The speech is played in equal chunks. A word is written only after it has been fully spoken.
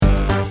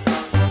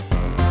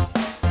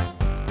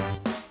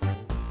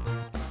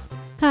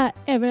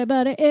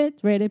Everybody,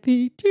 it's rated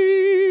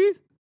PG.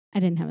 I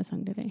didn't have a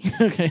song today.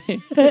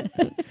 Okay.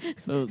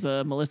 So it was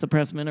a Melissa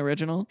Pressman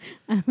original?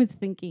 I was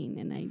thinking,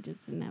 and I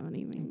just didn't have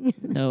anything.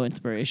 No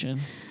inspiration?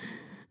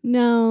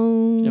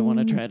 No. You don't want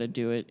to try to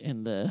do it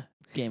in the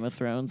Game of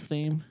Thrones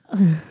theme?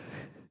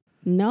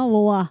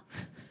 No.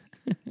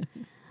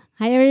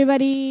 Hi,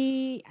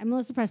 everybody. I'm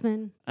Melissa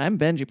Pressman. I'm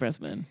Benji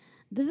Pressman.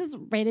 This is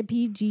Rated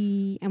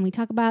PG, and we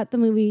talk about the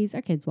movies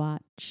our kids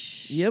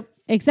watch. Yep.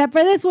 Except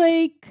for this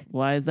week.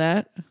 Why is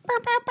that?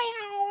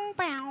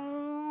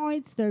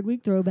 It's third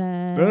week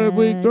throwback. Third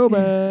week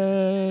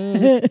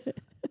throwback.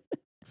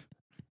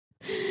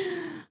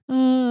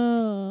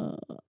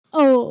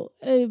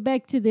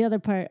 Back to the other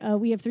part.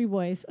 We have 3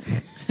 boys.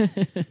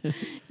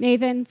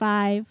 Nathan,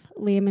 5.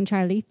 Liam and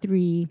Charlie,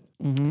 3.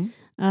 Mm-hmm.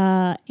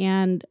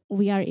 And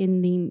we are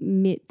in the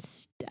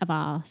midst of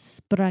our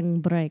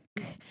spring break.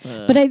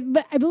 But I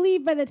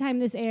believe by the time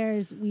this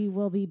airs, we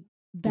will be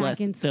back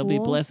in school. They'll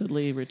be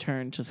blessedly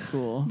returned to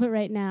school. But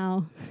right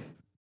now,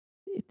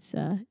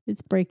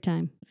 it's break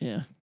time.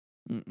 Yeah.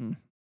 Mm-mm.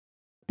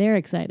 They're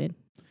excited.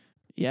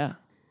 Yeah.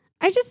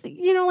 I just,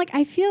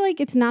 I feel like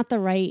it's not the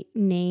right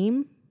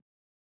name.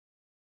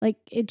 Like,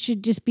 it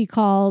should just be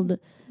called...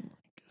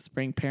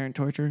 Spring parent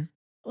torture?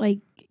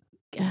 Like,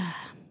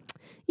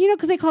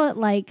 because they call it,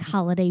 like,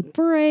 holiday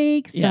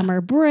break,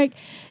 summer break.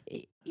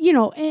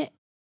 I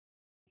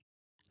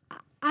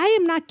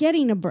am not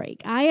getting a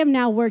break. I am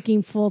now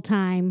working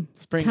full-time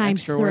Spring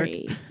times extra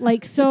 3. work.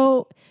 Like,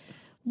 so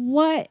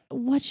what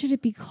should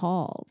it be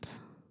called?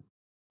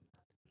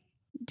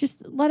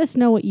 Just let us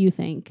know what you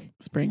think.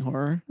 Spring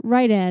horror?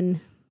 Write in.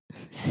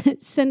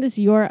 Send us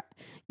your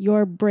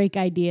break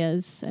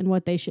ideas and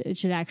what it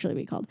should actually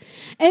be called.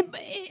 And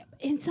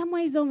in some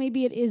ways, though,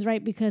 maybe it is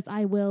right because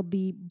I will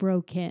be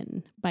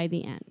broken by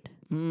the end.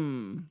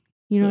 You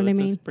know what I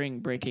mean? It's a spring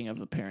breaking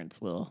of a parent's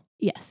will.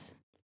 Yes.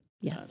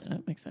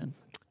 That makes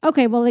sense.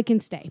 Okay, well, it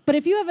can stay. But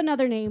if you have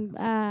another name,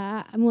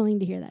 I'm willing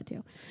to hear that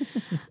too.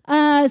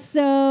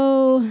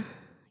 So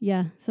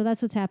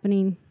that's what's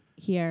happening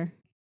here.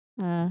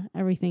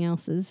 Everything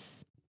else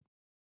is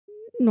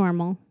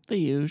normal. The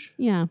huge.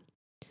 Yeah.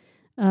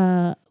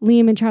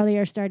 Liam and Charlie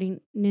are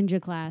starting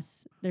ninja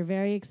class. They're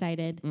very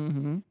excited.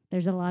 Mm-hmm.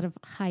 There's a lot of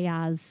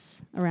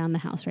hayas around the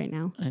house right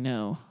now. I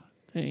know.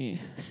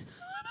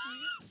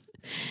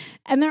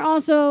 And they're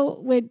also,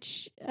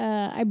 which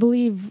I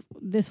believe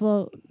this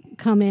will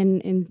come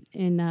in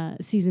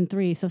season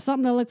 3. So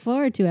something to look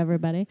forward to,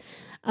 everybody.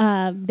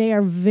 They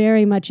are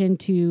very much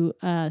into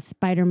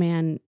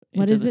Spider-Man.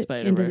 Into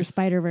the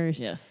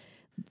Spider-Verse. Yes.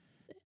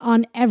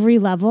 On every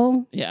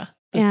level. Yeah.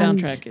 The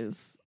soundtrack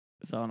is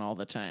on all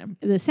the time.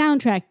 The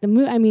soundtrack, the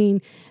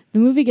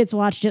movie gets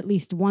watched at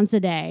least once a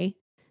day.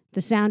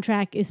 The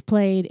soundtrack is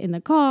played in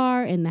the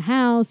car, in the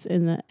house,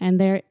 and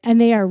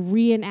they are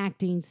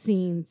reenacting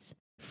scenes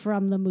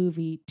from the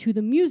movie to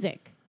the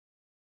music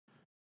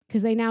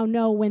because they now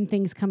know when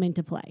things come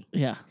into play.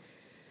 Yeah,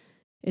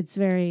 it's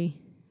very,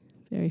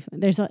 very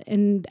fun.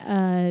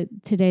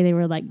 Today they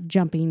were like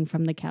jumping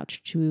from the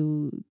couch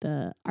to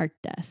the art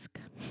desk.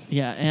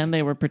 Yeah, and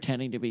they were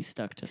pretending to be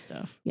stuck to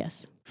stuff.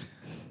 Yes.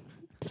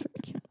 It's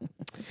very cute.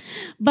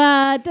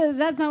 But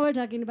that's not what we're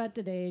talking about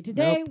today.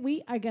 Today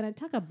we are going to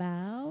talk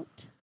about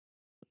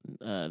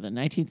the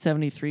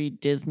 1973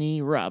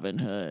 Disney Robin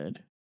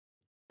Hood.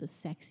 The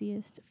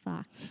sexiest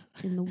fox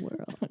in the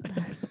world.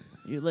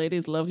 You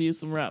ladies love you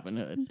some Robin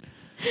Hood.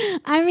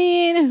 I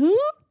mean, who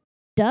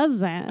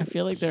doesn't? I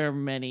feel like there are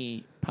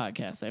many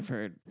podcasts I've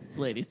heard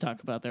ladies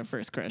talk about their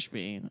first crush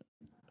being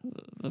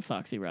the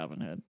foxy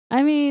Robin Hood.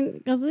 I mean,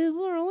 because he's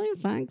really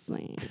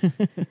foxy.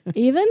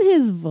 Even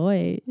his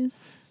voice.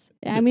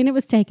 I mean, it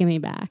was taking me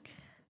back.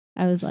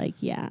 I was like,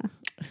 yeah.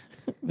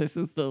 This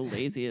is the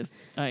laziest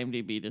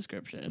IMDb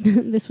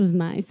description. This was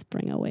my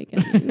spring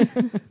awakening.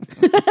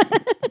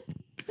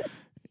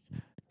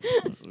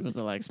 Was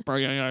it like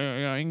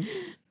spring?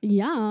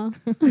 Yeah.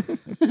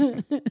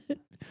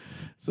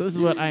 So this is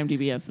what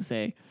IMDb has to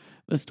say.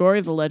 The story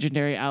of the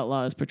legendary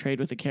outlaw is portrayed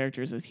with the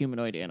characters as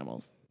humanoid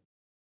animals.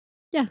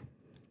 Yeah.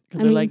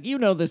 Because they're like, you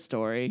know this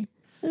story.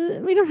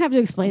 We don't have to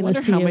explain this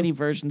to you. I wonder how many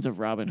versions of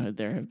Robin Hood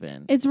there have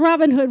been. It's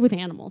Robin Hood with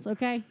animals,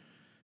 okay?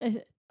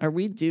 Are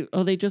we due?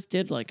 Oh, they just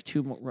did like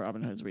 2 more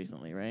Robin Hoods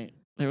recently, right?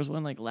 There was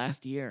one like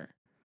last year.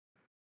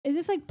 Is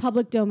this like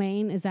public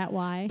domain? Is that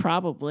why?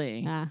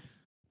 Probably.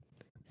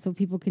 So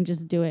people can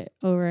just do it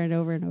over and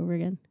over and over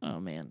again.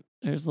 Oh, man.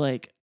 There's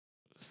like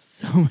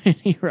so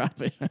many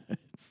Robin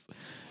Hoods.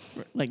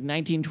 Like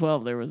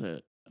 1912, there was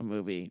a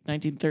movie.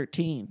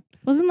 1913.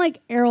 Wasn't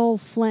like Errol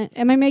Flynn?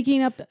 Am I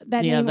making up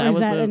that name, or is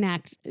that an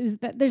actor?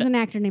 There's an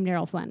actor named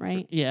Errol Flynn,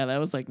 right? Yeah, that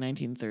was like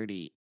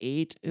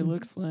 1938. It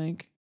looks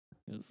like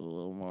it was a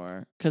little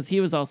more because he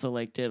was also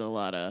like did a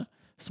lot of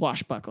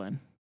swashbuckling.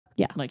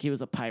 Yeah, like he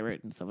was a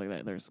pirate and stuff like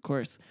that. There's of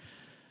course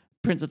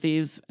Prince of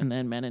Thieves and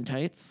then Men in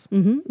Tights.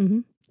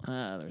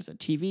 There's a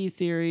TV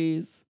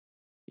series.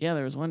 Yeah,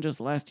 there was one just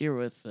last year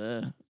with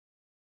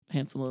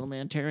handsome little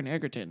man Taron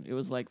Egerton. It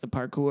was like the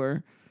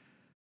parkour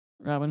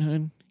Robin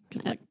Hood.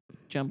 Could like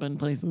jump in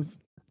places.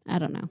 I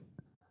don't know.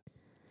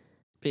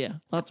 But yeah,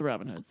 lots of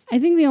Robin Hoods. I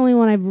think the only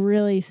one I've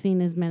really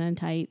seen is Men in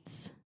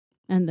Tights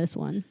and this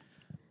one.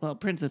 Well,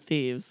 Prince of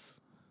Thieves.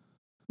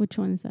 Which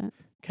one is that?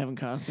 Kevin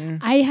Costner.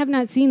 I have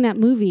not seen that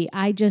movie.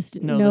 I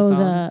just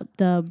know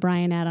the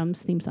Bryan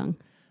Adams theme song.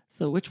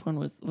 So what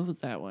was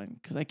that one?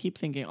 Because I keep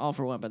thinking All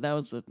for One, but that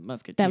was the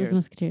Musketeers. That was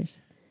Musketeers.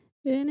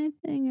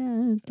 Anything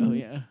I do. Oh,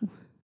 yeah.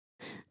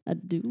 I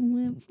do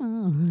it for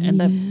you.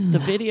 And the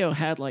video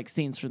had like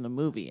scenes from the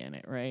movie in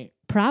it, right?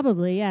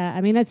 Probably, yeah.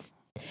 I mean, that's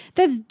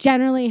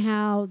generally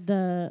how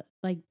the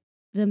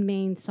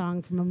main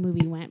song from a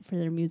movie went for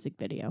their music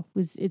video.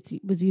 Was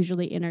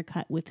usually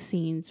intercut with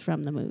scenes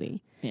from the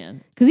movie.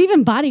 Man, because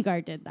even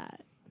Bodyguard did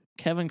that.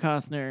 Kevin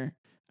Costner.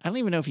 I don't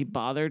even know if he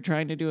bothered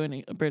trying to do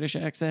a British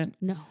accent.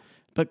 No,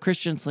 but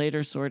Christian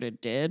Slater sort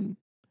of did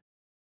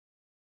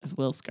as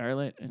Will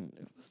Scarlet, and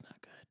it was not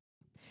good.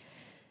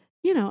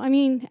 You know, I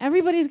mean,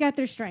 everybody's got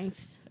their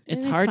strengths.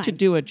 It's hard to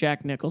do a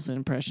Jack Nicholson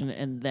impression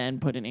and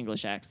then put an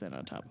English accent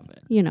on top of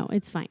it. You know,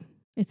 it's fine.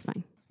 It's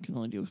fine. You can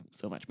only do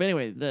so much. But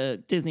anyway,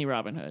 the Disney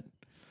Robin Hood.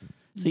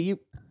 So you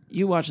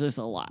watch this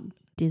a lot.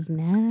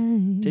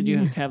 Disney. Did you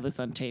have this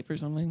on tape or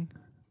something?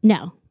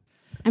 No.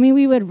 I mean,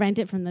 we would rent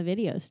it from the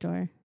video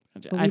store,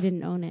 but we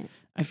didn't own it.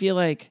 I feel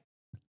like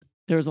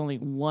there was only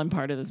one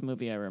part of this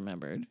movie I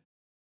remembered,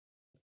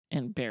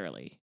 and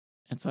barely.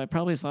 And so I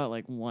probably saw it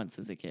like once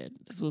as a kid.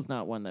 This was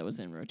not one that was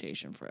in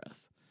rotation for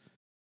us.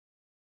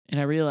 And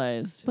I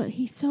realized... But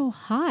he's so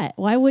hot.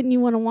 Why wouldn't you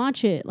want to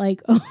watch it?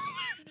 Like, over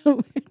and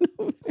over and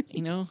over.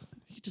 You know,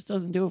 he just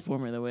doesn't do it for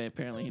me the way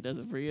apparently he does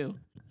it for you.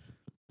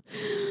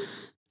 I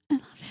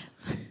love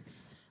him.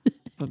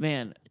 But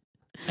man,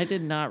 I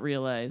did not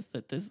realize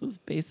that this was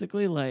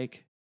basically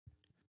like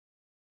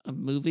a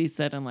movie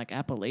set in like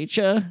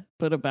Appalachia,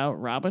 but about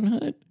Robin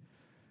Hood.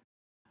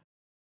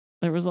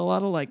 There was a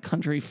lot of like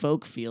country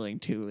folk feeling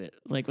to it,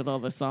 like with all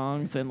the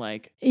songs and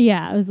like...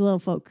 Yeah, it was a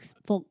little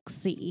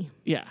folksy.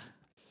 Yeah.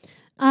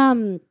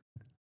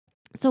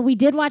 So we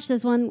did watch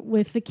this one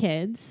with the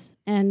kids,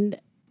 and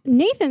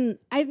Nathan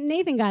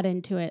got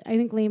into it. I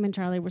think Liam and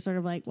Charlie were sort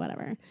of like,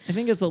 whatever. I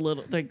think it's a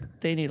little like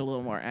they need a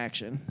little more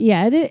action.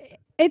 Yeah,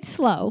 it's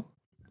slow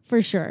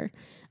for sure.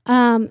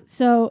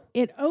 So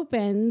it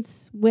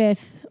opens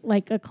with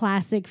like a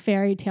classic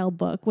fairy tale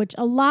book, which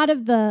a lot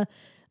of the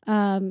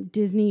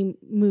Disney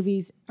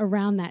movies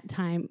around that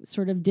time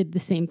sort of did the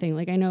same thing.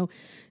 Like I know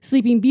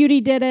Sleeping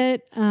Beauty did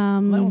it. That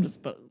one was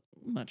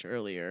much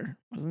earlier,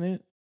 wasn't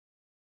it?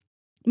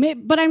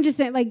 But I'm just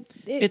saying, like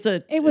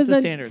it was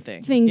a standard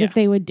thing that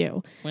they would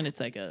do when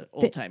it's like a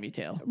old timey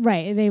tale,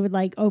 right? They would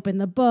like open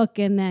the book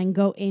and then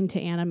go into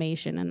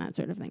animation and that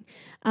sort of thing.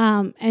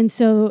 And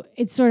so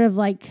it's sort of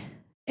like,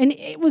 and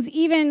it was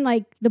even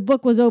like the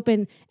book was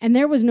open and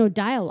there was no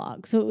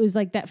dialogue, so it was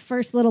like that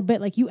first little bit,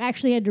 like you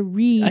actually had to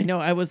read. I know.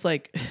 I was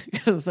like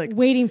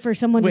waiting for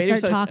someone to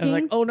start talking. I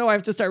was like, oh no, I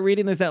have to start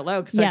reading this out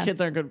loud because our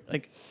kids aren't good.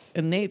 Like,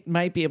 and Nate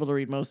might be able to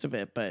read most of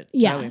it, but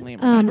Charlie and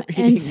Liam are not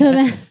reading and so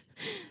that.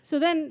 So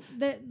then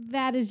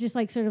that is just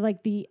like sort of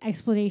like the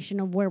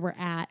explanation of where we're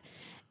at.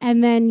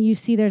 And then you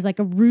see there's like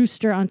a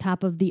rooster on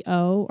top of the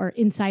O or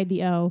inside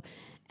the O.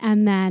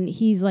 And then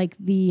he's like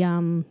the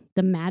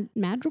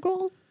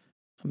madrigal?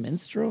 A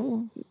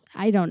minstrel?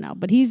 I don't know,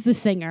 but he's the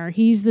singer.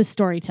 He's the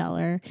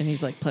storyteller. And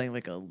he's like playing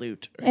like a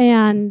lute.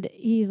 And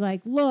he's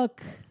like,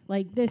 look,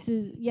 like this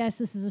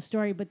is a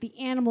story, but the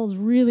animals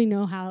really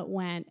know how it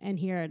went. And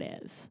here it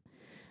is.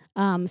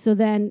 So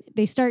then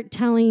he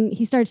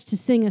starts to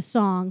sing a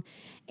song,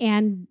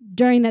 and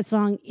during that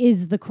song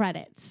is the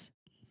credits.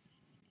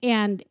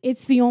 And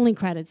it's the only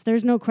credits.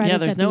 There's no credits. Yeah,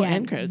 there's at no the end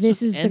end. credits.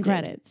 This is the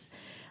credits.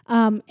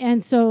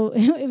 And so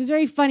it was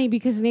very funny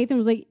because Nathan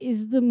was like,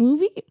 is the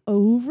movie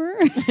over?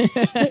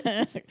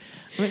 I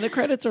mean, the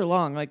credits are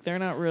long. Like, they're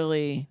not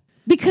really...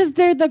 Because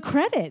they're the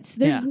credits.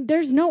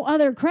 There's no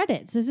other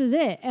credits. This is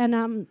it.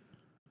 And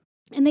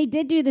they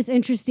did do this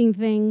interesting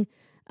thing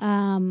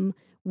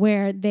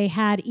where they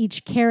had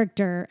each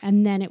character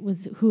and then it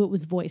was who it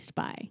was voiced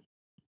by.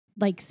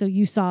 Like, so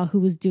you saw who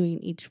was doing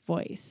each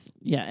voice.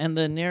 Yeah, and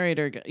the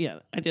narrator,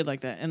 I did like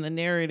that. And the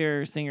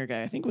narrator singer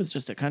guy, I think was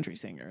just a country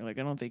singer. Like,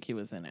 I don't think he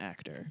was an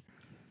actor.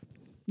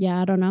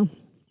 Yeah, I don't know.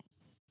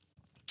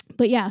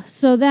 But yeah,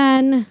 so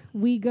then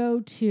we go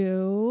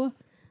to,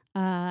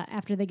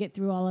 after they get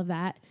through all of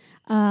that,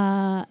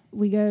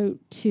 we go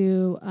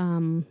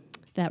to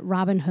that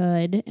Robin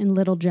Hood and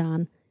Little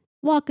John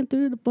walking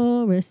through the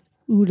forest.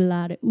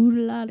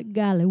 Oodalada,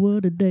 golly,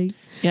 what a day.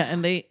 Yeah,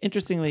 and they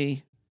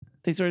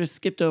sort of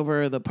skipped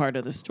over the part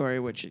of the story,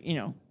 which, you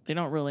know, they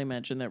don't really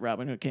mention that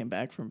Robin Hood came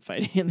back from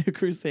fighting in the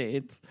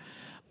Crusades,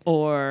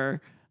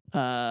 or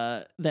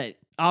that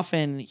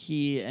often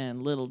he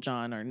and Little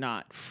John are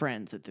not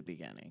friends at the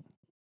beginning,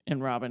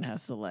 and Robin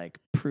has to, like,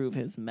 prove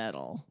his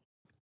mettle.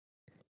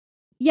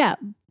 Yeah,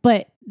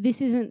 but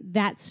this isn't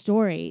that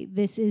story.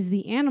 This is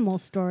the animal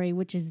story,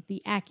 which is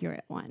the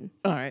accurate one.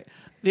 All right.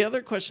 The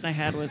other question I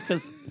had was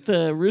because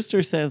the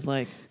rooster says,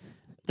 this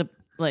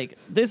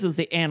is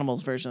the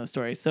animals version of the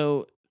story.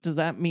 So does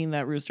that mean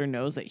that Rooster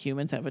knows that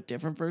humans have a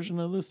different version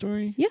of the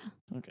story? Yeah.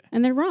 Okay.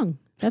 And they're wrong.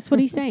 That's what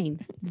he's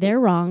saying. They're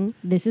wrong.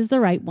 This is the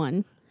right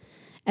one.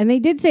 And they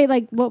did say,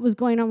 like, what was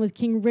going on was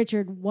King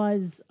Richard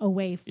was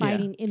away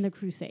fighting in the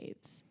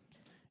Crusades.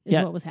 Is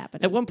what was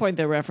happening. At one point,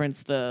 they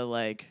referenced the,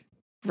 like,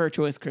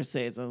 virtuous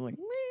crusades. I was like,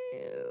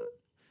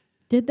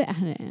 did they? I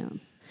don't know.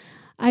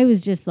 I was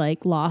just,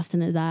 like, lost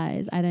in his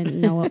eyes. I didn't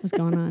know what was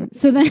going on.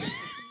 So then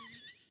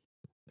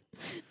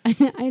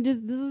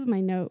this was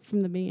my note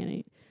from the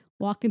beginning.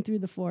 Walking through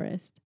the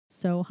forest.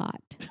 So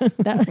hot.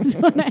 That was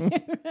what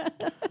I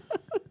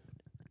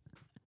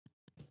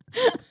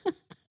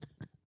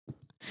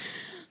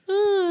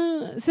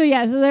so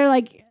they're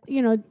like,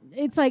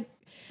 it's like,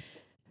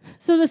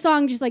 so the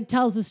song just like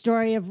tells the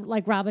story of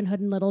like Robin Hood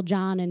and Little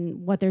John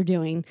and what they're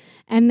doing.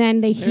 And then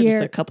they're hear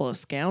just a couple of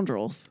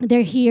scoundrels.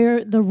 They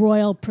hear the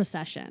royal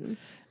procession.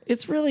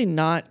 It's really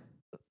not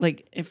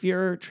like if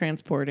you're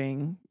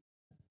transporting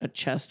a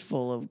chest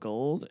full of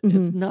gold,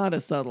 it's not a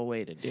subtle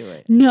way to do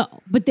it. No,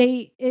 but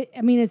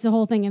it's the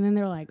whole thing. And then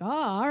they're like, oh,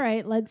 all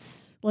right,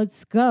 let's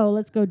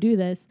go do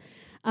this.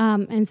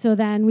 And so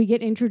then we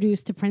get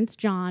introduced to Prince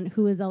John,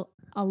 who is a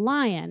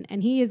lion,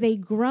 and he is a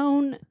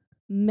grown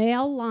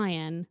male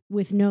lion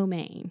with no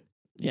mane,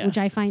 which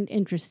I find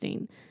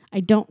interesting. I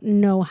don't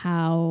know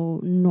how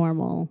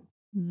normal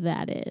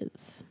that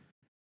is.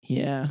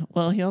 Yeah.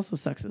 Well, he also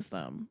sucks his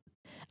thumb.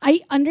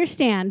 I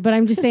understand, but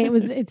I'm just saying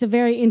it's a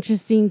very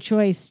interesting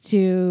choice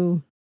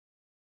to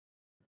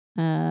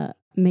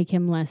make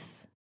him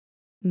less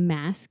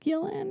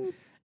masculine.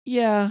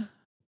 Yeah.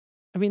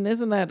 I mean,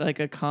 isn't that like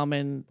a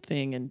common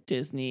thing in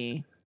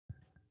Disney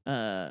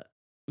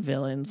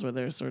villains where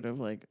they're sort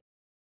of like,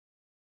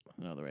 I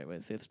don't know the right way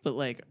to say this, but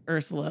like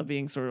Ursula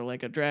being sort of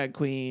like a drag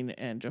queen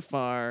and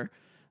Jafar,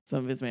 some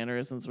of his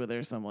mannerisms where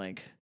there's some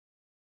like,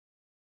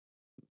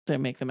 they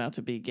make them out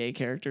to be gay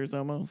characters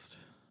almost.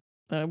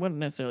 I wouldn't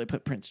necessarily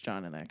put Prince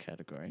John in that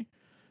category.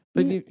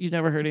 But you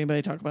never heard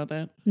anybody talk about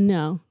that?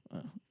 No.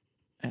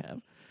 I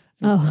have.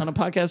 On a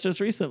podcast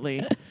just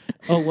recently,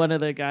 one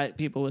of the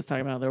people was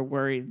talking about they're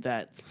worried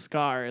that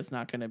Scar is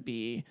not going to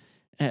be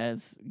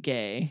as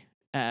gay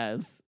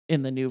as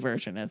in the new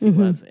version as he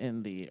was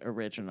in the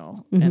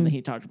original. And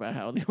he talked about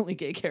how the only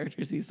gay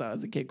characters he saw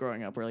as a kid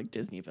growing up were like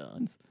Disney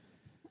villains.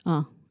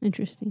 Oh,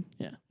 interesting.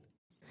 Yeah.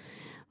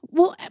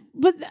 Well,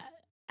 but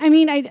I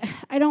mean,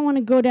 I don't want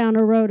to go down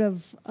a road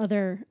of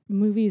other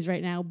movies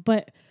right now,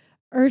 but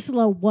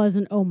Ursula was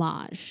an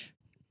homage.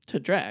 To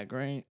drag,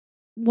 right?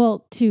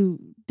 Well, to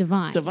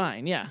Divine.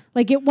 Divine, yeah.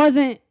 Like, it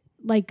wasn't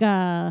like,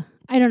 I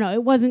don't know,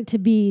 it wasn't to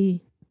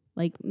be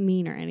like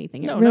mean or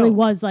anything. It really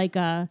was like,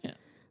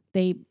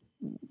 they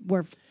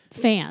were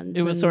fans.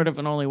 It was sort of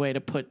an only way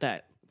to put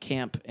that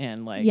camp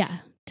and like... Yeah,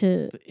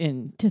 to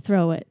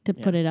throw it, to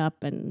put it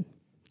up. And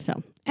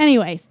so,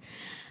 anyways...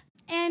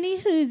 Any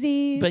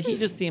whoosies. But he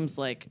just seems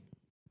like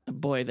a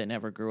boy that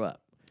never grew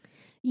up.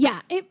 Yeah,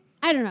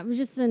 I don't know. It was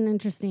just an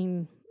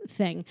interesting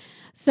thing.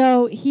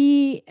 So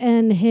he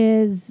and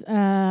his,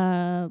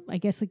 I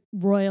guess, like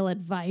royal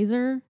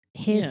advisor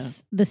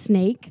hiss the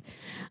snake.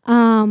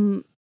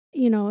 And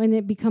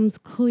it becomes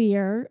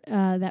clear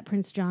that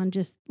Prince John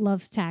just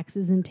loves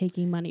taxes and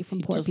taking money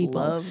from poor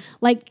people.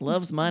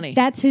 Loves money.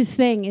 That's his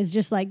thing. Is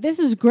just like, this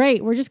is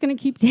great. We're just going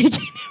to keep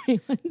taking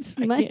everyone's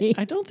money.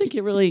 I don't think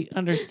he really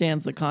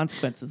understands the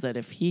consequences that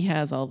if he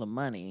has all the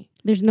money,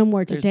 there's no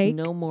more to take.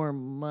 There's no more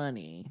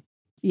money.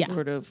 Yeah.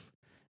 Sort of,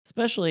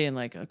 especially in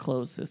like a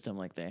closed system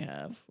like they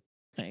have.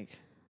 Like,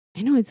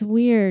 I know it's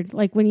weird.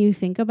 Like when you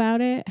think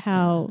about it,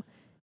 how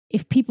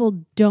if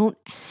people don't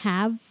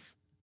have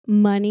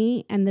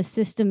money and the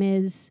system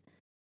is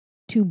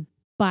to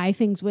buy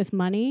things with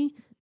money,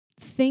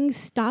 things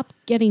stop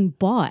getting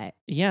bought.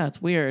 Yeah,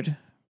 it's weird.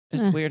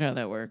 It's weird how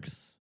that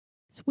works.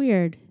 It's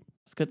weird.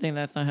 It's a good thing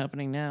that's not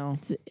happening now.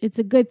 It's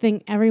a good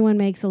thing everyone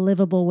makes a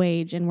livable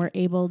wage and we're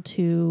able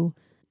to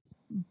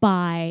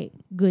buy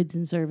goods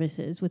and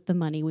services with the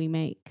money we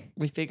make.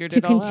 We figured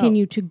it all out. To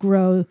continue to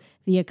grow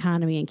the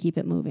economy and keep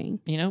it moving.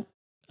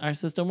 Our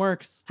system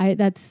works.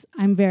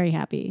 I'm very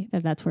happy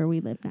that that's where we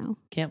live now.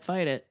 Can't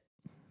fight it.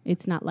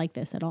 It's not like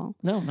this at all.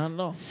 No, not at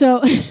all.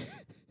 So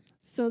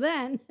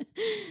then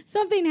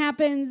something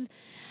happens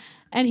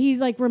and he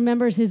like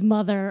remembers his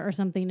mother or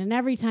something. And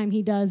every time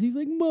he does, he's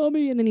like,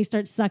 Mommy. And then he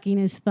starts sucking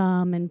his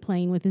thumb and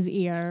playing with his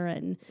ear.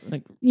 And,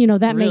 that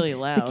really makes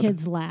loud. The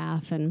kids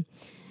laugh. And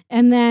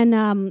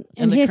then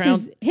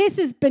Hiss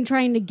has been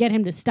trying to get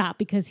him to stop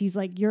because he's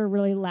like, you're a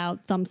really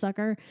loud thumb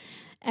sucker.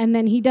 And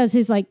then he does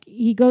his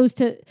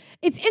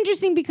it's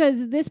interesting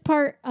because this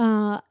part,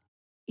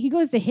 he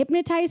goes to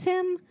hypnotize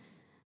him.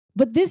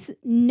 But this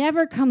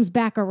never comes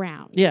back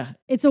around. Yeah.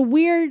 It's a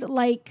weird,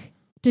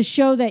 to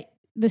show that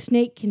the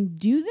snake can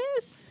do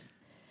this,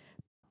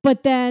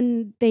 but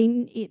then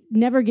it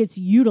never gets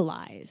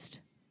utilized.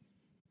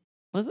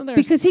 Wasn't there...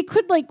 Because he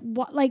could,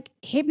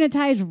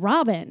 hypnotize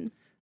Robin.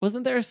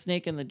 Wasn't there a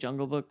snake in the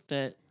Jungle Book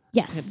that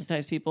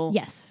hypnotized people?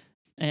 Yes.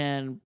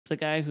 And the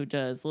guy who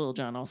does Little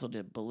John also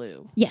did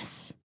Baloo.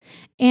 Yes.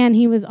 And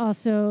he was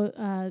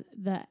also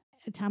the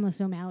Thomas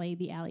O'Malley,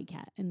 the Alley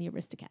Cat, and the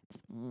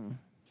Aristocats.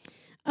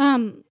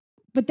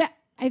 But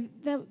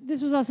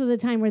this was also the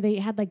time where they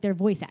had like their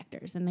voice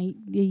actors, and they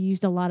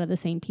used a lot of the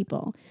same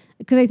people.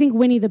 Because I think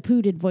Winnie the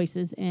Pooh did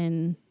voices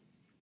in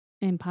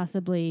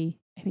possibly,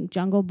 I think,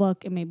 Jungle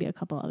Book and maybe a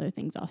couple other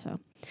things also.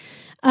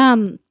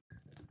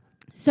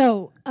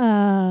 So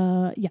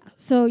the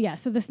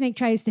snake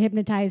tries to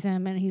hypnotize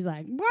him, and he's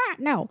like, "What?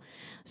 No."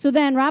 So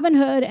then Robin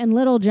Hood and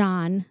Little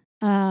John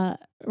were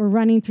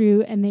running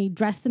through, and they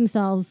dressed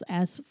themselves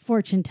as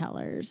fortune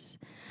tellers.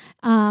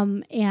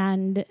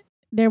 And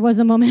there was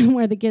a moment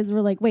where the kids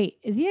were like, "Wait,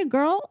 is he a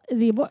girl? Is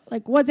he a boy?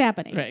 Like, what's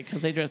happening?" Right,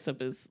 because they dress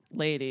up as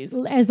ladies.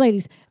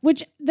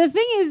 Which the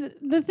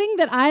thing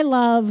that I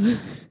love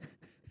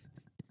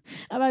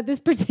about this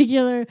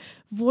particular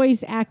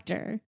voice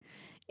actor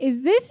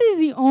is this is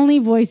the only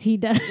voice he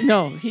does.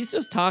 No, he's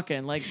just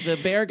talking. Like the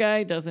bear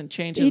guy doesn't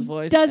change his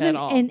voice at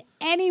all. In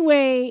any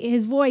way,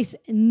 his voice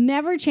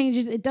never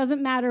changes. It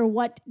doesn't matter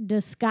what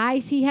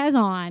disguise he has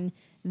on.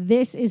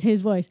 This is his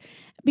voice.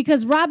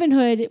 Because Robin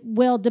Hood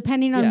will,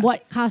 depending on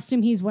what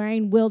costume he's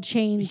wearing, will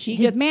change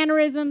his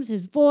mannerisms,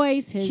 his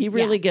voice. He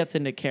really gets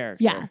into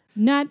character. Yeah,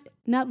 not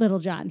Little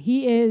John.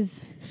 He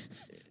is...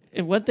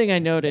 And one thing I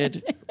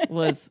noted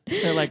was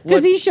they're like,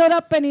 because he showed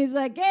up and he's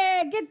like,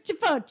 "Hey, get your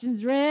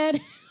fortunes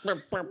read.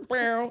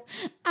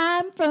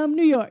 I'm from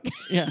New York."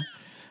 Yeah.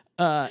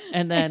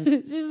 And then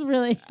it's just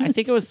really... I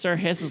think it was Sir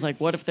Hiss is like,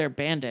 "What if they're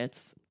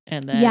bandits?"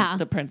 And then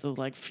the prince is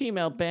like,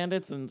 "Female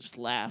bandits," and just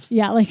laughs.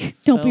 Yeah,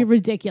 like, don't be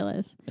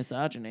ridiculous.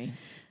 Misogyny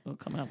will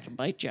come out to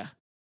bite you.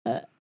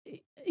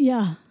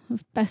 Yeah.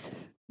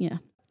 Best. Yeah.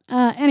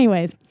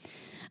 Anyways.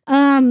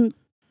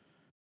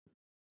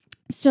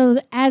 So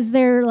as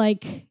they're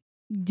like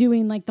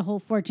doing like the whole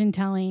fortune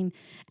telling,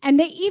 and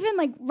they even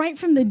like right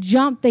from the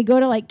jump, they go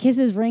to like kiss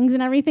his rings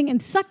and everything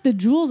and suck the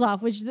jewels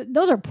off, which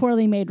those are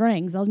poorly made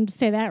rings. I'll just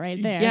say that right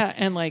there. Yeah,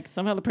 and like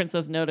somehow the prince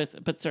doesn't notice,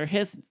 but Sir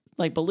Hiss,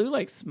 like Baloo,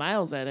 like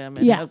smiles at him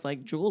and has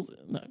like jewels.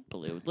 Not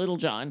Baloo, Little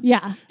John.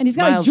 Yeah, and he's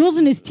got like jewels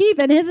in his teeth,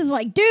 and his is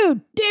like,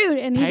 dude,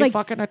 and he's like,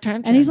 fucking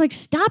attention. And he's like,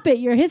 "Stop it!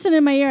 You're hissing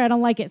in my ear. I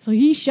don't like it." So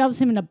he shoves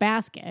him in a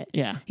basket.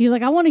 Yeah, he's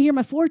like, "I want to hear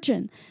my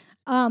fortune."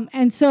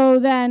 And so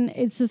then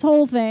it's this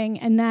whole thing,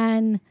 and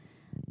then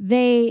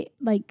they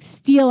like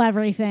steal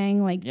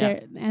everything, like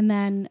and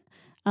then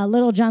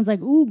Little John's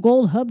like, "Ooh,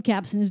 gold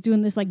hubcaps," and is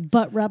doing this like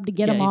butt rub to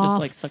get him off. He just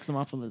like sucks him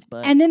off with his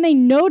butt. And then they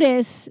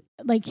notice,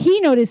 like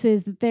he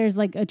notices that there's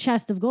like a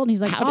chest of gold, and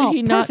he's like, "How did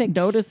he perfect.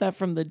 not notice that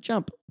from the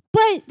jump?"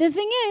 But the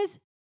thing is,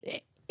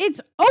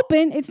 it's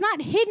open, it's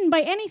not hidden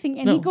by anything,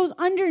 and he goes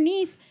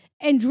underneath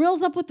and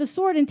drills up with the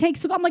sword and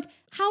takes the gold. I'm like,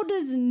 how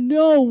does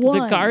no one?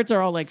 The guards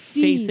are all like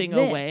facing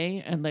this?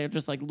 Away, and they're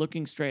just like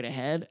looking straight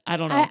ahead. I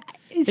don't know.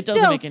 It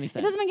doesn't make any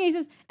sense. It doesn't make any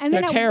sense. And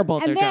they're then terrible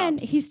at their jobs. And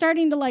then he's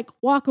starting to like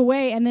walk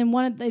away, and then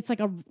it's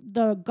like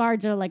the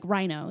guards are like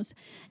rhinos,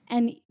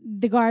 and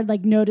the guard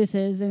like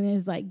notices and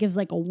is like gives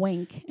like a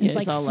wink and it's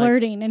like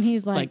flirting, and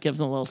he's like gives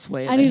him a little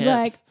sway, and he's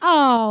like,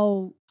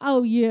 oh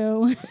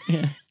you,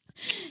 yeah,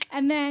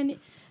 and then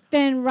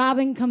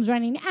Robin comes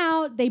running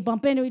out. They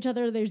bump into each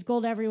other. There's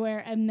gold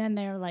everywhere. And then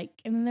they're like,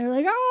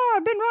 "Oh,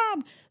 I've been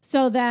robbed."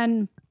 So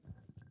then,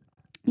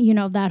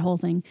 that whole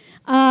thing.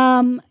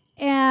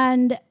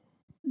 And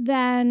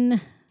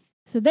then,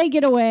 so they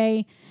get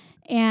away.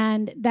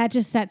 And that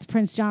just sets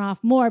Prince John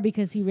off more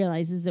because he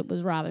realizes it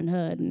was Robin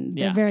Hood. And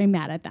they're very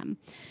mad at them.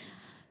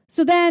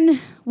 So then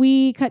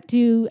we cut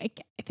to, I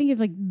think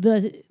it's like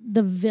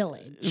the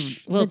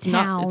village. Well, the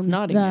town. It's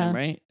Nottingham,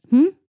 right?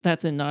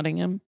 That's in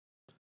Nottingham.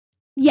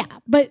 Yeah,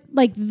 but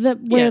like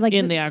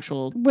in the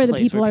actual where the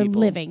people are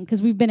living,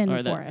 because we've been in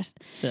the forest.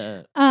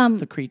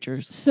 The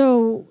creatures.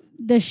 So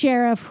the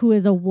sheriff, who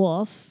is a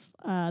wolf,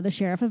 the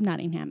sheriff of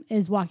Nottingham,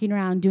 is walking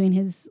around doing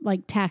his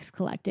like tax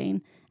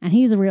collecting, and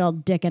he's a real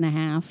dick and a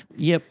half.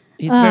 Yep,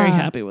 he's very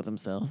happy with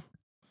himself.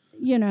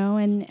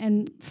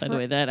 And by the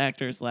way, that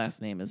actor's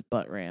last name is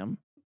Buttram.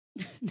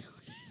 No,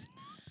 it is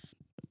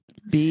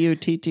not.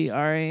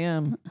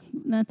 Buttram.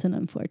 That's an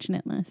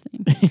unfortunate last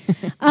name.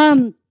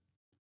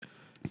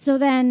 So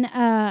then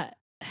I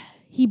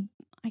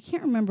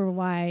can't remember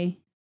why.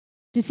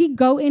 Does he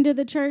go into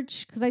the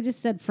church? Because I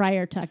just said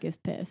Friar Tuck is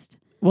pissed.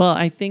 Well,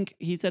 I think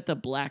he's at the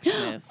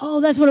blacksmith.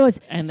 Oh, that's what it was.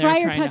 And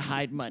they're trying to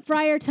hide money.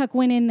 Friar Tuck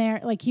went in there,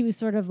 like he was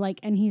sort of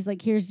like, and he's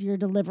like, "Here's your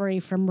delivery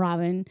from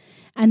Robin."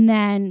 And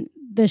then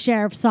the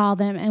sheriff saw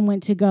them and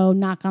went to go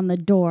knock on the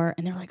door,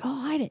 and they're like, "Oh,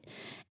 hide it."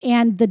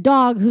 And the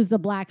dog, who's the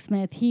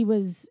blacksmith,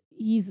 he's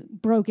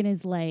broken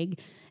his leg,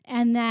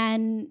 and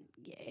then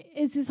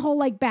it's this whole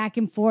like back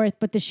and forth,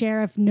 but the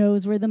sheriff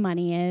knows where the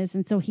money is,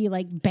 and so he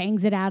like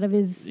bangs it out of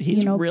his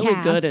He's really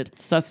cast. good at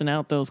sussing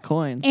out those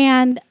coins.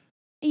 And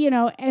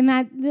and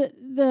that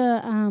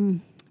the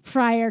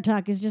Friar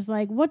Tuck is just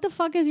like, "What the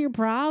fuck is your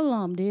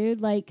problem,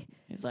 dude?" Like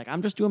he's like,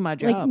 "I'm just doing my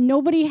job. Like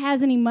nobody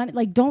has any money.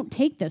 Like don't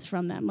take this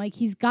from them." Like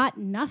he's got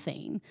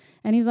nothing,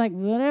 and he's like,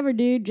 "Whatever,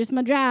 dude, just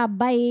my job.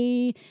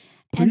 Bye."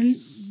 And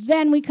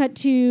then we cut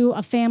to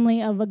a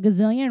family of a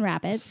gazillion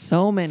rabbits.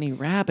 So many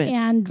rabbits.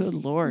 And good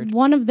Lord.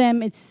 One of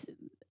them,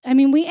 I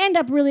mean, we end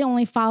up really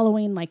only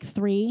following like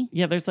 3.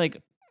 Yeah, there's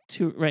like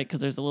 2, right? Because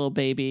there's a little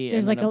baby,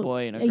 There's and like then a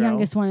boy and a a girl.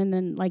 youngest one, and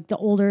then like the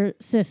older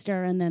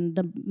sister, and then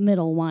the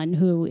middle one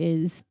who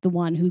is the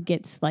one who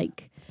gets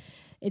like,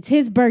 it's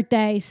his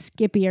birthday,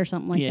 Skippy or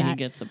something like that. Yeah, he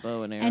gets a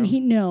bow and arrow. And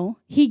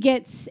he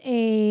gets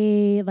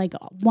a like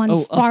one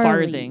a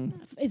farthing. farthing.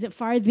 Is it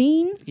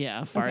farthing?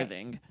 Yeah, a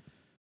farthing. Okay.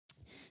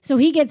 So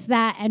he gets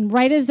that, and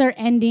right as they're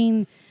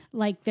ending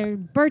like their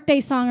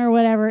birthday song or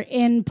whatever,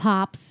 in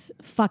pops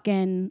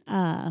fucking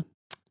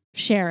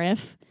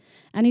sheriff.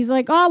 And he's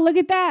like, oh, look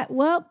at that.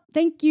 Well,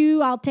 thank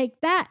you. I'll take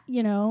that.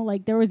 You know,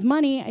 like there was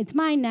money. It's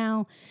mine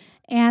now.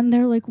 And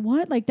they're like,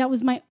 what? Like that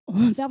was my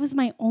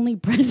only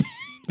present.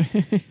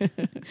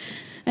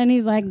 And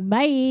he's like,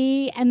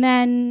 bye. And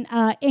then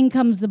in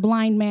comes the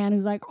blind man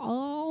who's like,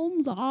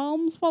 alms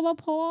for the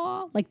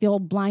poor. Like the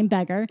old blind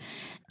beggar.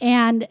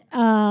 And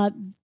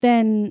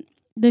then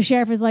the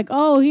sheriff is like,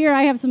 oh, here,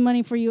 I have some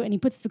money for you. And he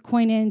puts the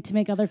coin in to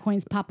make other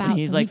coins pop out.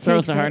 He so like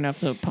throws it hard enough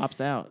so it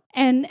pops out.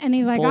 And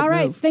he's like, Bold all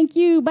right, move. thank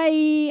you, bye.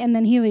 And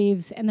then he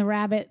leaves. And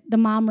the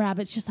mom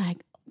rabbit's just like,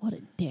 what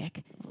a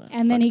dick. Well,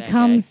 and then he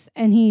comes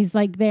and he's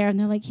like there. And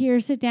they're like, here,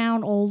 sit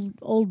down,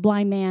 old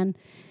blind man.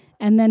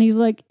 And then he's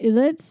like, is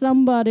it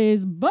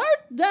somebody's birthday?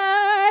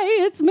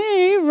 It's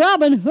me,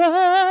 Robin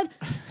Hood.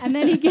 And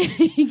then he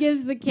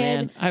gives the kid.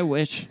 Man, I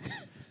wish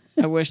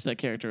that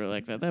character were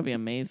like that. That'd be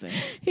amazing.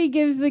 He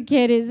gives the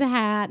kid his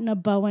hat and a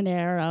bow and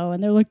arrow.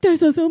 And they're like,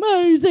 this is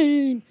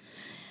amazing.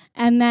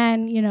 And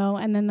then,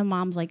 and then the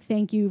mom's like,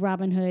 thank you,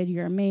 Robin Hood.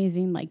 You're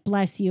amazing. Like,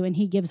 bless you. And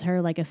he gives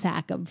her like a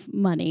sack of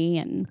money.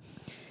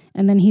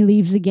 And then he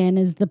leaves again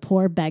as the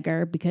poor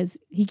beggar because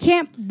he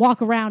can't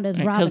walk around as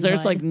Robin Hood. Because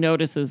there's like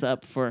notices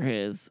up for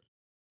his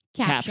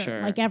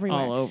capture like everywhere.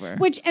 all over.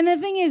 And the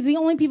thing is, the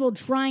only people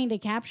trying to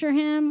capture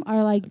him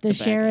are like the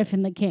sheriff guys.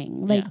 and the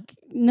king. Like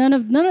none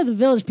of the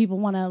village people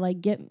want to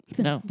like get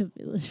No. the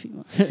village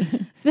people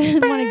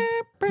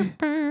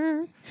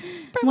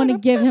want to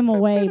give him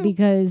away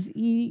because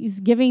he's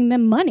giving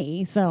them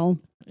money. So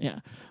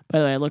yeah. By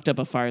the way, I looked up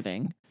a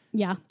farthing.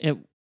 yeah, It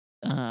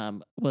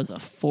was a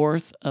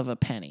fourth of a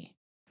penny.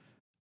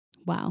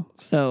 wow.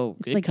 So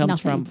It's it like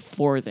comes nothing. from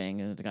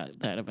forthing, and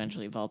that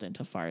eventually evolved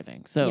into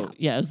farthing. So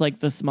yeah, it's like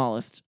the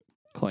smallest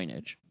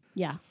coinage.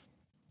 Yeah.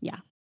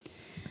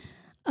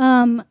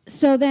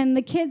 So then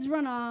the kids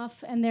run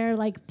off and they're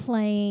like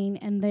playing,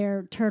 and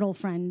their turtle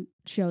friend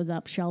shows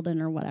up,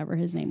 Sheldon or whatever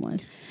his name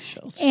was.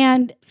 Sheldon.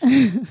 And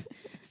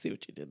See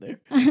what you did there.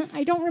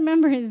 I don't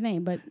remember his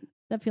name, but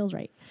that feels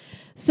right.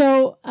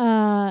 So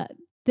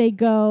they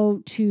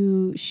go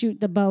to shoot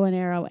the bow and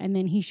arrow, and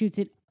then he shoots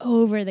it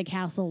over the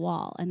castle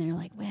wall, and they're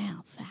like,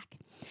 well, fuck.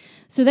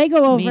 So they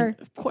go over.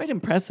 Quite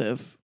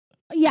impressive.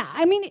 Yeah,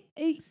 I mean,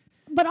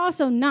 but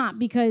also not,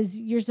 because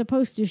you're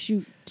supposed to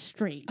shoot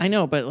straight. I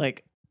know, but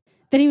like,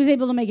 that he was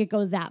able to make it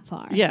go that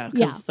far. yeah,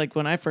 because like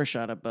when I first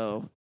shot a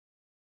bow,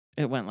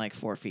 it went like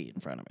 4 feet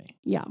in front of me.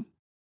 Yeah.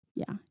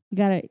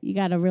 You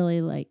gotta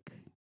really like,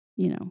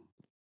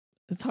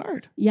 It's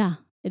hard. Yeah,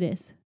 it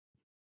is.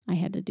 I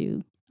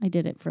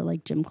did it for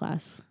like gym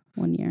class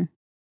one year.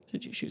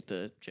 Did you shoot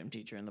the gym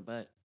teacher in the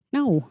butt?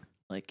 No.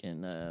 Like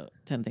in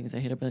 10 Things I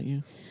Hate About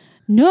You?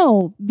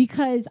 No,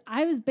 because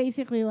I was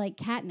basically like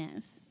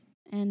Katniss,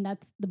 and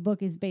the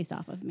book is based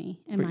off of me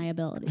and my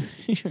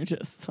abilities. You're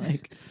just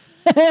like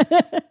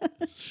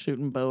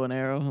shooting bow and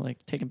arrow,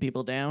 like taking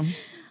people down.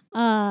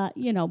 But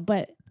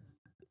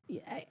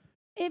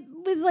it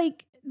was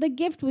like the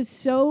gift was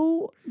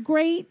so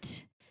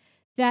great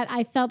that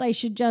I felt I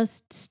should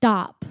just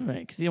stop. Right,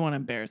 because you don't want to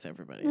embarrass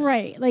everybody else.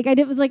 Right. Like I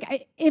did was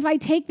like, if I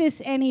take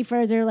this any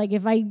further, like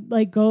if I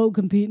like go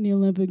compete in the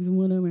Olympics and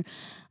whatever,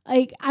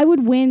 like I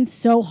would win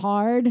so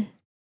hard,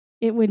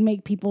 it would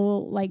make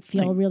people like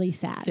feel Like, really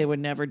sad. They would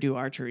never do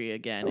archery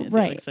again. It's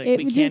Right. Like, It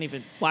we would can't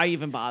even, why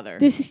even bother?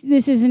 This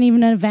isn't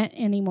even an event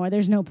anymore.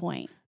 There's no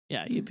point.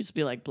 Yeah, you'd just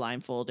be like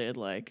blindfolded,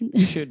 like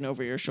shooting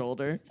over your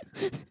shoulder.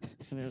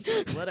 And it was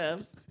like,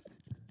 whatevs.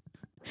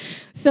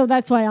 So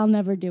that's why I'll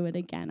never do it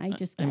again. I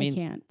mean,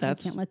 can't. I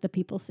can't let the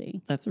people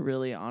see. That's a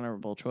really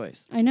honorable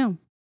choice. I know.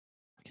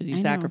 Because you I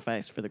know.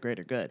 sacrificed for the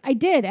greater good. I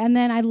did, and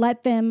then I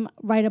let them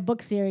write a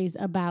book series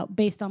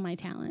based on my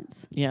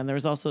talents. Yeah, and there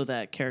was also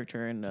that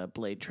character in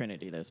Blade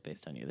Trinity that was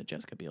based on you that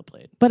Jessica Biel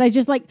played. But I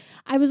was like,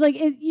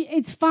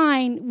 it's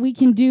fine. We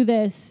can do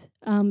this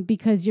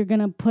because you're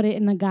gonna put it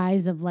in the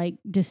guise of like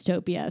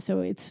dystopia,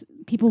 so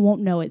people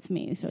won't know it's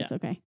me, so it's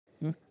okay.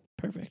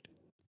 Perfect.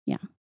 Yeah.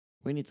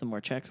 We need some more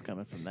checks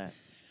coming from that.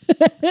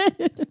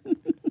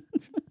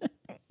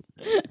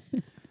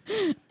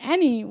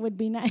 Any would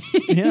be nice.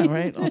 Yeah,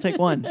 right? I'll take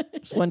one.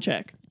 Just one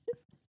check.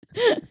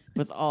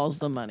 With all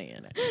the money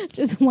in it.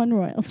 Just one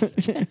royalty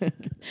check.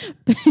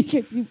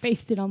 Because you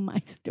based it on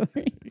my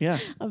story. Yeah.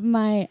 Of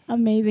my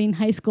amazing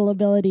high school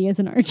ability as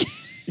an archer.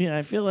 Yeah,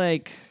 I feel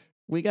like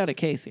we got a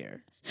case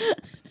here.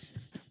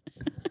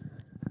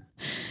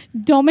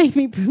 Don't make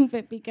me prove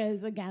it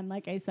because, again,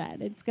 like I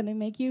said, it's going to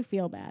make you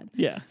feel bad.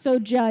 Yeah. So,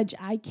 Judge,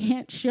 I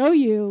can't show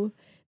you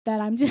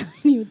that I'm telling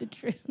you the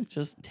truth.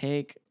 Just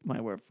take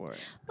my word for it.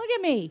 Look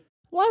at me.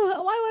 Why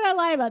would I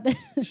lie about this?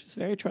 She's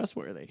very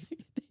trustworthy.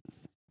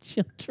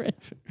 Children.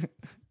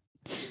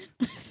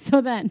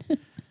 So then,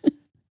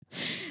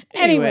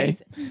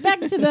 anyways, back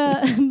to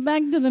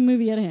the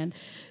movie at hand.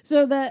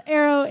 So the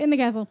arrow in the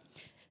castle.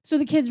 So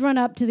the kids run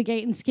up to the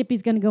gate and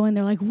Skippy's going to go in.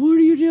 They're like, what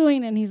are you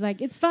doing? And he's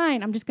like, it's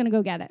fine. I'm just going to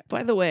go get it.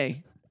 By the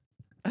way,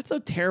 that's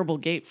a terrible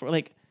gate for,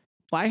 like,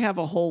 why have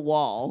a whole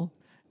wall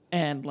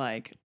and,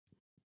 like,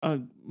 a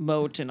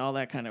moat and all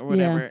that kind of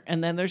whatever. Yeah.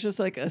 And then there's just,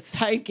 like, a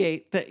side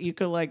gate that you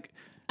could, like,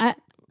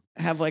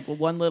 have, like,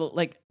 one little,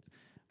 like,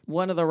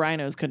 one of the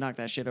rhinos could knock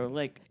that shit over.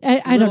 Like,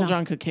 I Little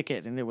John could kick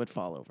it and it would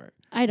fall over.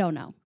 I don't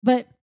know.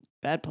 But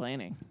bad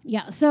planning.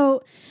 Yeah.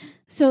 So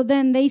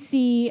then they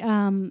see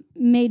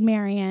Maid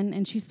Marian,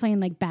 and she's playing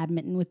like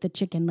badminton with the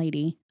chicken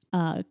lady,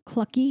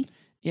 Clucky.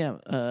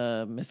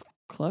 Yeah, Miss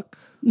Cluck.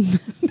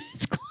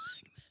 Miss Cluck.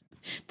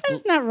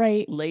 That's not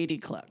right. Lady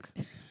Cluck.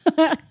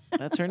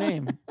 That's her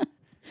name.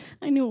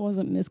 I knew it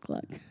wasn't Miss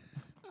Cluck.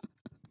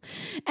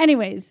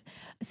 Anyways,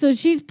 so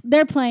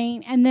they're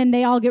playing, and then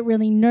they all get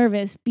really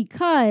nervous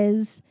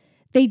because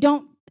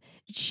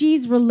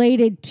she's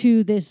related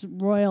to this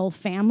royal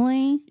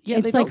family. Yeah,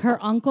 it's like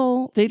her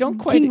uncle. They don't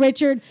quite King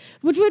Richard,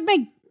 which would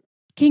make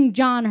King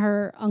John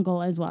her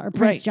uncle as well, or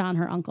Prince John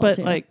her uncle. But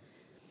too. Like,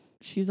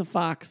 she's a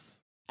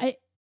fox.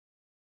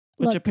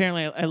 Which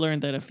apparently I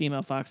learned that a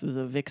female fox is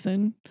a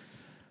vixen.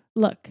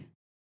 Look,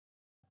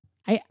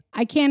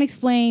 I can't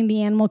explain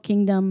the animal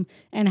kingdom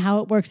and how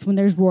it works when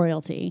there's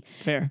royalty.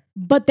 Fair.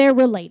 But they're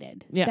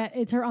related. Yeah. That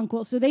it's her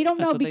uncle. So they don't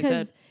know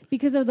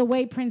because of the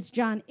way Prince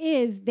John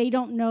is, they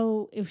don't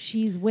know if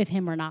she's with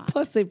him or not.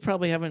 Plus, they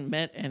probably haven't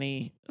met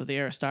any of the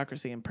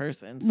aristocracy in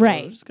person. So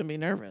right. They're just going to be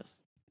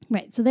nervous.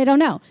 Right. So they don't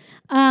know.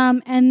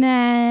 And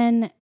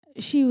then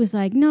she was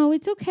like, no,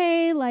 it's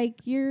okay. Like,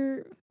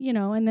 you're,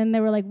 and then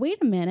they were like, wait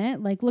a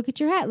minute. Like, look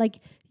at your hat. Like,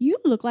 you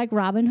look like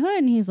Robin Hood.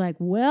 And he's like,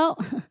 well,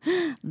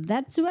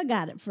 that's who I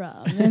got it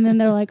from. And then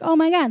they're like, oh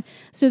my God.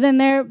 So then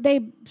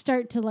they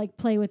start to like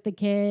play with the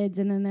kids,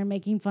 and then they're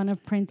making fun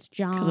of Prince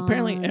John. Because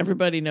apparently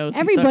everybody knows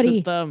he sucks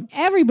his thumb.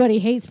 Everybody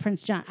hates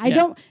Prince John.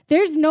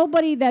 There's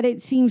nobody that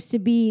it seems to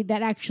be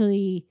that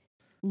actually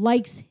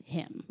likes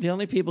him. The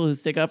only people who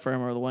stick up for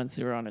him are the ones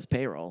who are on his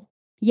payroll.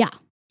 Yeah.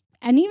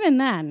 And even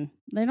then,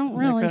 they don't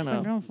really stick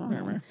up for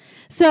him.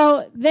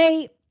 So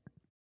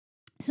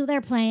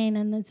they're playing,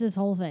 and it's this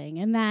whole thing.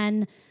 And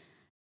then,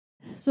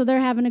 so they're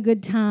having a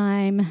good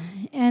time.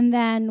 And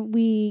then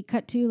we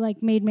cut to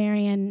like Maid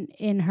Marian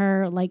in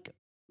her like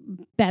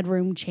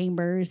bedroom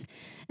chambers.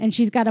 And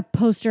she's got a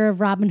poster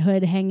of Robin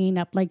Hood hanging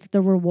up, like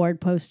the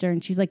reward poster.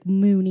 And she's like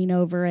mooning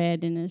over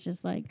it. And it's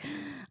just like,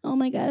 oh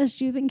my gosh,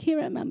 do you think he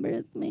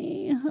remembers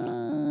me?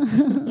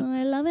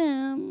 I love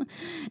him.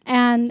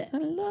 And I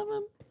love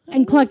him.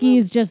 And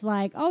Clucky's just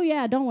like, oh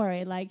yeah, don't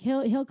worry. Like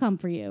he'll come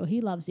for you.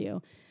 He loves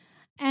you.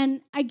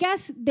 And I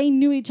guess they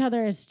knew each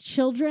other as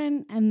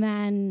children and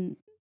then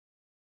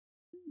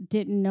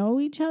didn't know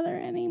each other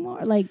anymore.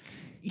 Like,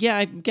 yeah,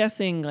 I'm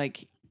guessing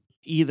like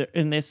either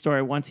in this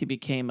story, once he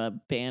became a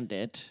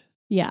bandit,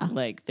 yeah,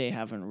 like they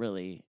haven't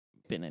really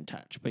been in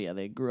touch. But yeah,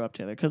 they grew up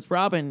together because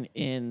Robin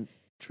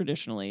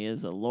traditionally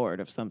is a lord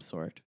of some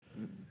sort.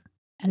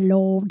 A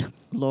lord.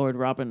 Lord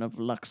Robin of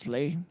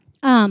Luxley.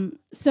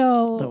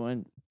 So the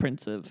one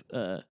Prince of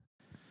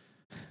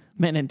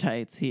Men in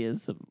Tights, he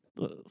is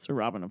Sir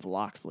Robin of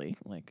Locksley,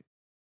 like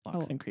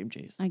Locks and Cream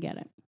Cheese. I get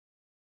it.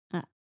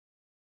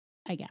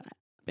 I get it.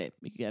 Babe,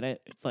 you get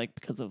it? It's like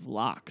because of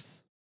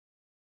Locks.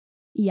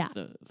 Yeah.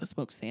 The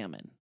smoked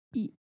salmon.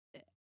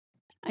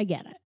 I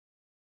get it.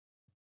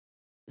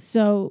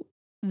 So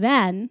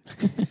then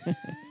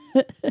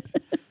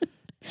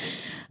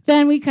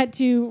then we cut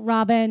to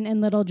Robin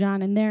and Little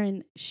John, and they're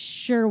in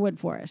Sherwood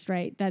Forest,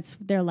 right? That's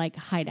their like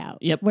hideout.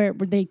 Yep. Where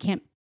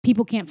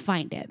people can't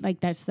find it. Like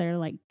that's their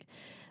like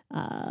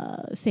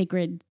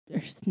secret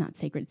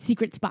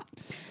spot.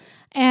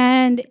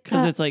 And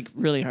because it's like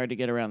really hard to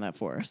get around that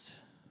forest.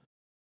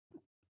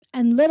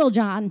 And Little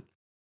John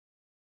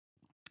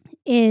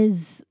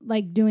is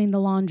like doing the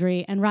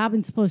laundry, and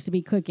Robin's supposed to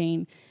be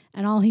cooking,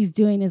 and all he's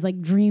doing is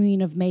like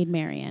dreaming of Maid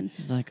Marian.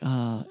 He's like,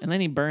 and then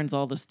he burns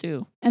all the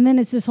stew. And then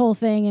it's this whole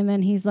thing, and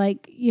then he's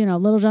like,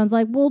 Little John's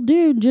like, well,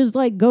 dude, just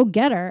like go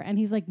get her. And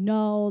he's like,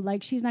 no,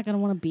 like she's not gonna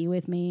want to be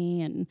with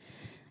me, and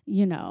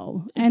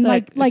and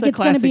it's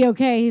gonna be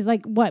okay. He's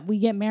like, what? We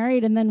get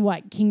married, and then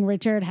what? King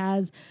Richard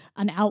has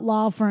an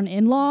outlaw for an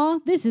in-law.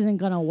 This isn't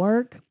gonna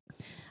work.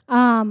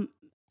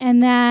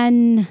 And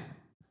then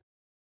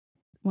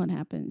what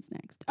happens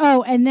next?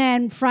 Oh, and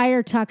then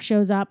Friar Tuck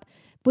shows up.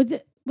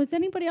 Was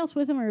anybody else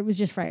with him, or it was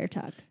just Friar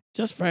Tuck?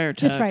 Just Friar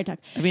Tuck. Just Friar Tuck.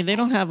 I mean, they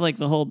don't have like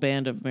the whole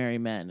band of merry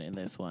men in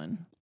this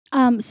one.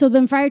 So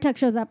then Friar Tuck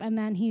shows up, and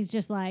then he's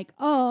just like,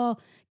 oh,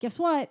 guess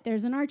what?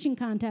 There's an arching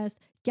contest.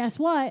 Guess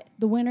what?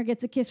 The winner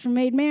gets a kiss from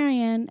Maid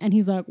Marian. And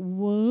he's like,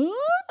 what?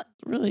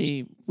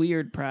 Really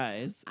weird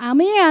prize.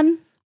 I'm in.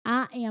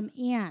 I am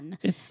in.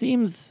 It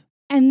seems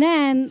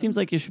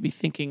like you should be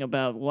thinking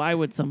about why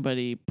would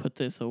somebody put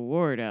this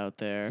award out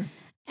there?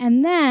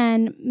 And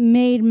then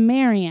Maid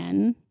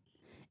Marian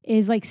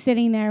is like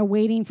sitting there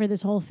waiting for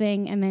this whole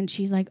thing. And then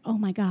she's like, oh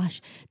my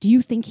gosh, do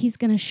you think he's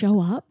going to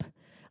show up?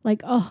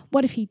 Like, oh,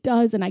 what if he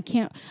does? And I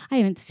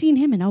haven't seen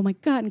him. And oh my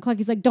God. And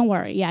Clucky's like, don't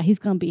worry. Yeah, he's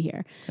going to be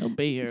here. He'll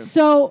be here.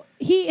 So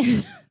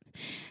he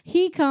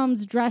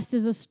comes dressed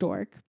as a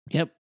stork.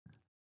 Yep.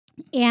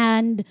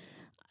 And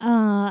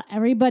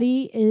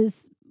everybody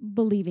is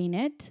believing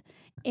it.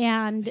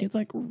 And he's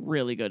like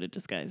really good at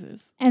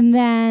disguises. And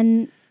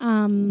then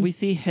we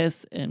see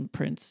Hiss and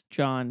Prince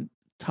John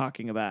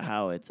talking about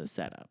how it's a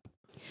setup.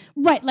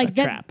 Right, like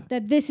trap.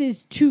 That this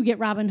is to get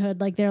Robin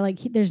Hood. Like they're like,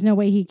 there's no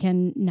way he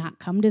can not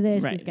come to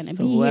this. Right. He's going to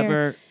so be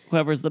here.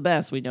 Whoever's the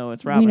best, we know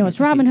it's Robin. We know it's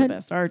Robin Hood. The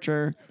best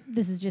archer.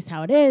 This is just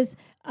how it is.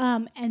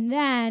 And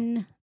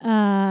then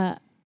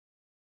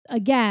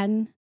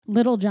again,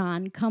 Little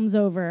John comes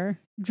over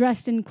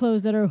dressed in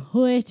clothes that are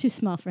way too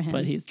small for him.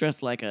 But he's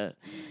dressed like an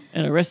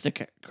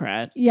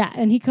aristocrat. Yeah,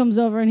 and he comes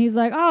over and he's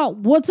like, oh,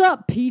 what's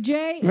up,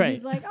 PJ? And right.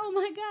 he's like, oh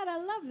my God, I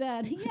love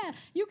that. Yeah,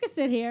 you can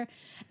sit here.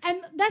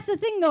 And that's the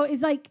thing, though,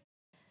 is like,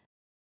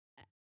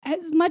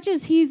 as much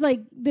as he's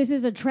like, this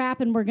is a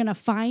trap and we're going to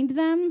find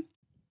them,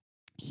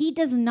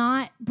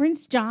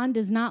 Prince John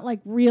does not like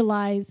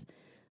realize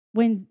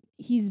when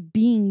he's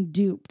being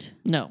duped.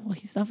 No, well,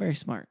 he's not very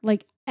smart.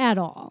 Like, at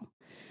all.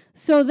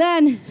 So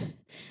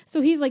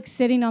he's like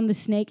sitting on the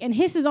snake, and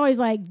Hiss is always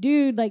like,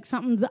 dude, like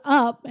something's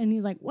up. And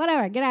he's like,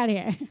 whatever, get out of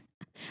here.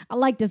 I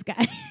like this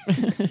guy.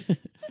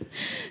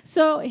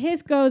 So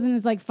Hiss goes and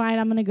is like, fine,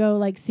 I'm going to go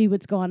like see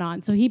what's going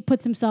on. So he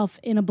puts himself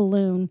in a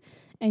balloon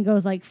and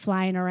goes like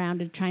flying around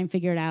to try and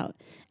figure it out.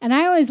 And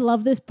I always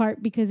love this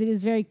part because it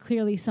is very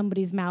clearly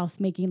somebody's mouth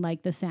making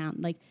like the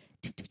sound, like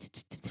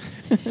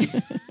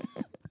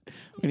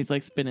when he's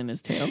like spinning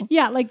his tail.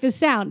 Yeah, like the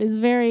sound is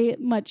very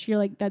much, you're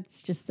like,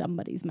 that's just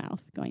somebody's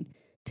mouth going.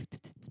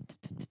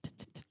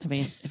 I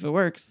mean, if it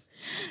works.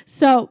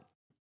 So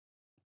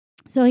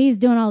he's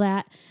doing all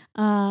that.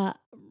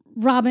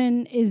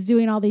 Robin is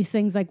doing all these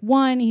things. Like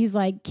one, he's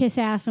like kiss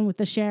assing with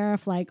the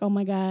sheriff, like, oh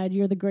my God,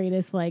 you're the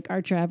greatest like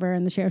archer ever.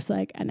 And the sheriff's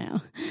like, I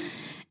know.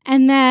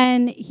 And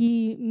then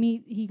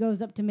he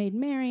goes up to Maid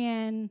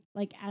Marian,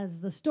 like as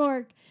the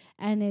stork,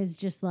 and is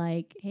just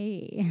like,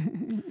 hey,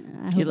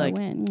 I hope I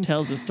win.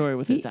 Tells the story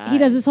with his eyes. He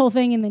does this whole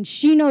thing, and then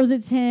she knows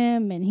it's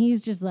him, and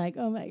he's just like,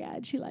 oh my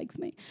God, she likes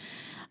me.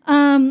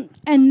 And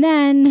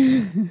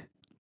then,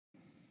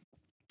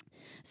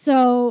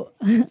 so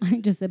I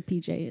just said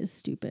PJ is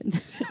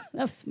stupid.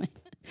 That was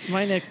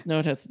my next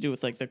note has to do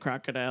with like the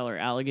crocodile or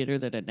alligator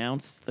that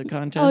announced the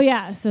contest. Oh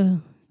yeah,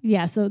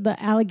 so the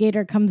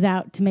alligator comes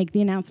out to make the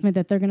announcement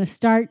that they're going to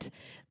start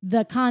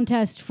the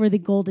contest for the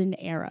golden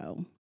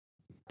arrow.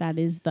 That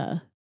is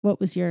what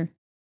was your...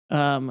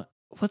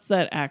 what's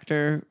that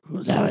actor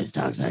who always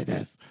talks like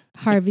this?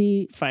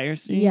 Harvey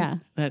Fierstein? Yeah.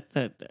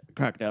 That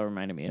crocodile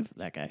reminded me of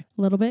that guy.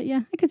 A little bit,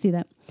 yeah, I could see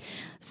that.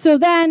 So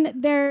then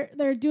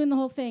they're doing the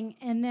whole thing,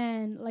 and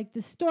then like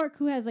the stork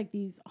who has like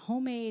these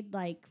homemade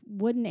like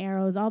wooden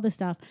arrows, all this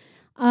stuff,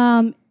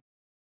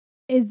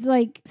 is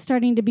like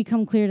starting to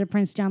become clear to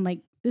Prince John, like,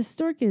 this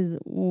stork is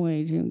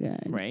way too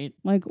good. Right.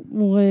 Like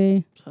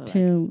way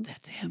too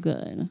that's him.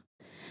 good.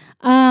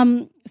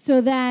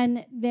 So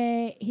then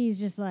he's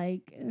just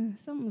like,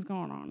 something's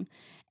going on.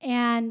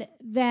 And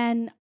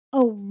then,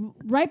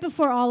 right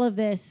before all of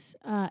this,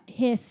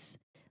 Hiss,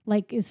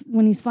 like, is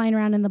when he's flying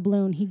around in the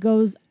balloon, he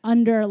goes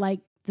under like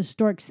the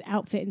stork's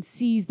outfit and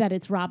sees that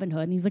it's Robin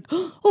Hood. And he's like,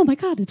 oh my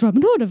God, it's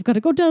Robin Hood. I've got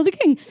to go tell the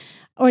king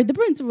or the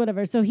prince or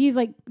whatever. So he's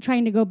like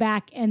trying to go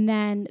back. And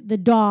then the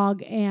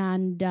dog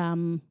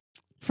and,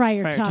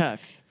 Friar Tuck,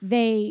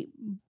 they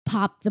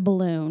pop the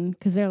balloon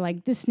because they're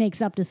like, this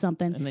snake's up to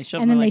something. And they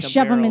shove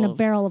him in a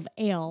barrel of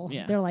ale.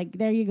 Yeah. They're like,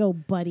 there you go,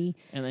 buddy.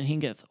 And then he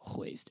gets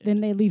wasted.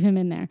 Then they leave him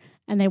in there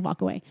and they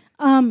walk away.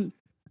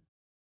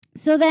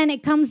 So then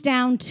it comes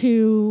down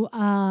to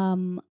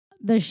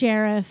the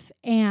sheriff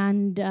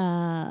and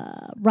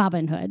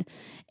Robin Hood.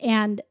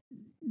 And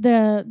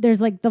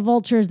there's like the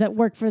vultures that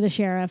work for the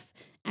sheriff.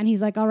 And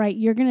he's like, all right,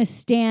 you're going to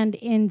stand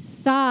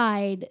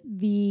inside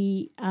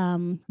the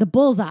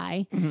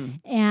bullseye,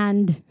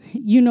 and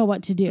you know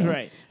what to do.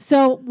 Right.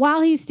 So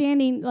while he's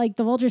standing, like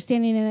the vulture's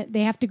standing in it,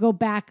 they have to go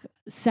back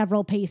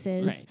several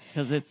paces. Right,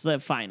 because it's the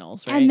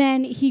finals, right? And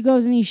then he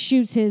goes and he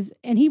shoots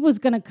and he was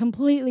going to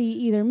completely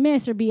either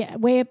miss or be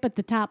way up at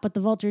the top, but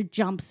the vulture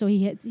jumps, so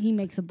he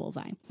makes a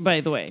bullseye.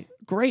 By the way,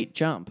 great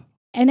jump.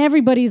 And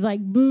everybody's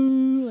like,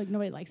 boo, like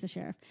nobody likes the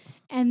sheriff.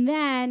 And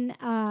then...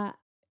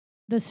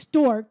 the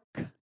stork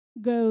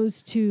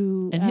goes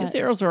to... And his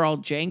arrows are all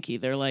janky.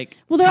 They're like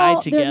tied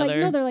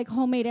together. They're like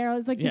homemade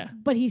arrows. Like this,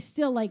 but he's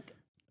still like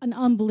an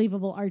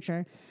unbelievable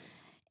archer.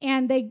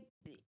 And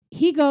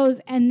he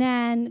goes, and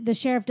then the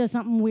sheriff does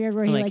something weird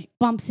where he like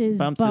bumps his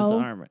bow. His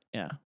arm.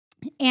 Yeah.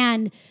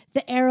 And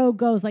the arrow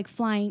goes like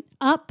flying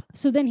up.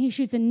 So then he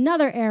shoots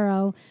another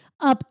arrow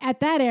up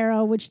at that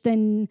arrow, which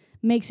then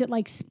makes it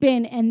like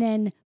spin and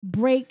then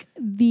break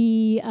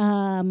the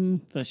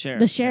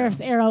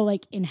sheriff's arrow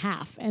like in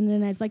half. And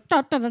then it's like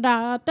da da da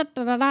da da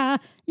da da da,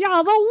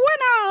 you're the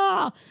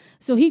winner.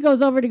 So he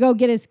goes over to go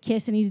get his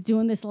kiss, and he's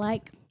doing this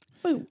like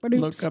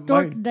Look at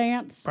stork me.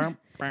 dance. Bow,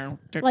 bow,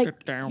 tick Like,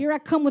 it down. here I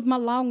come with my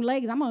long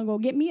legs. I'm going to go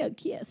get me a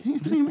kiss.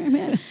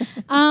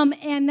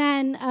 And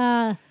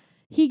then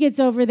he gets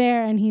over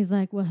there and he's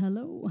like, well,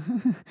 hello.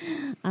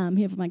 I'm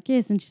here for my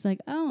kiss. And she's like,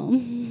 oh,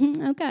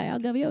 okay, I'll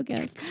give you a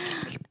kiss.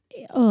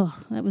 Oh,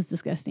 that was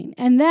disgusting.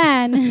 And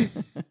then...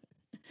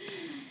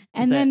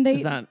 Is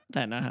that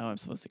not how I'm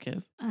supposed to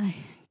kiss?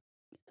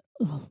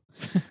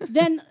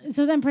 Then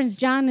Prince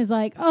John is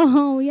like,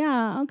 oh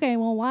yeah, okay,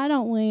 well, why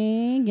don't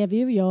we give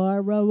you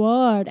your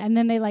reward? And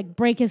then they like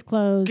break his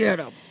clothes. Get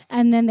him.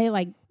 And then they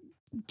like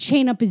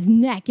chain up his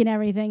neck and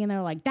everything. And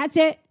they're like, that's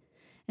it.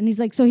 And he's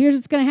like, so here's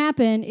what's going to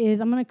happen is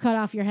I'm going to cut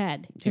off your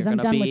head because I'm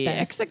done with this.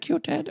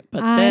 Executed.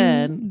 But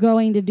I'm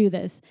going to do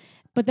this.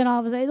 But then all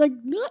of a sudden, like,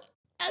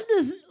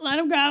 just let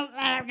him go,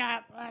 let him go,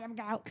 let him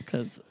go.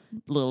 Because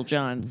Little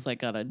John's like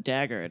got a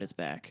dagger at his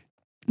back.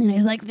 And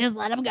he's like, just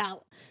let him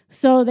go.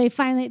 So they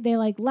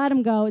like let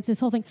him go. It's this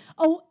whole thing.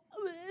 Oh,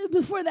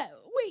 before that,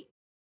 wait,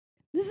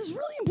 this is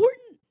really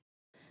important.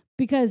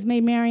 Because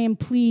Maid Marian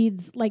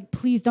pleads, like,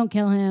 please don't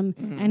kill him.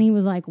 Mm-hmm. And he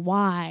was like,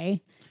 why?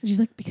 And she's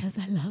like, because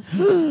I love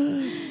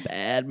him.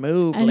 Bad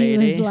move, and lady.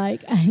 And he was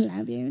like, I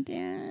love you,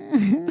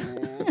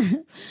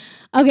 too.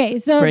 Okay,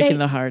 so breaking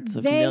the hearts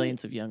of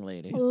millions of young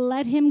ladies.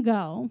 Let him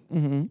go.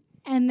 Mm-hmm.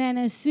 And then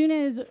as soon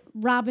as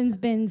Robin's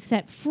been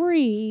set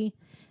free,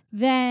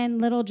 then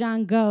Little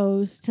John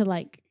goes to,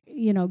 like,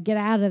 you know, get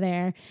out of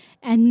there.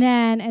 And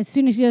then as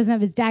soon as he doesn't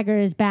have his dagger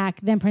at his back,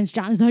 then Prince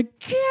John is like,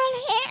 kill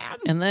him.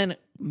 And then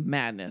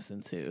madness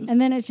ensues. And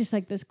then it's just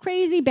like this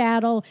crazy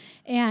battle.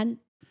 And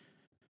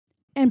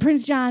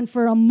Prince John,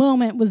 for a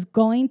moment, was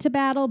going to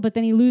battle, but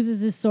then he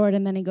loses his sword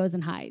and then he goes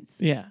and hides.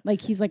 Yeah.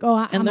 Like, he's like,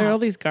 I'm And there out. are all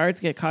these guards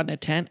get caught in a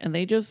tent, and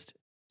they just,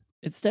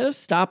 instead of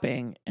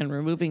stopping and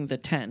removing the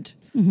tent,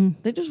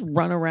 they just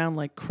run around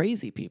like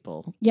crazy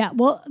people. Yeah.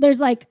 Well, there's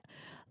like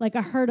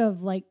a herd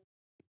of, like,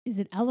 is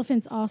it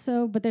elephants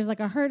also? But there's like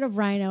a herd of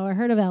rhino, a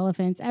herd of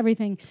elephants,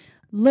 everything.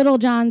 Little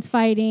John's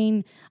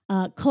fighting.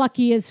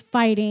 Clucky is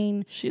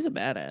fighting. She's a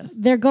badass.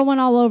 They're going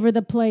all over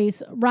the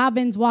place.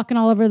 Robin's walking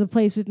all over the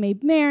place with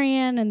Maid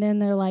Marian. And then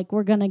they're like,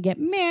 we're going to get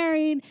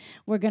married.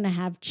 We're going to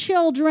have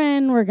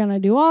children. We're going to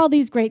do all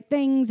these great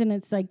things. And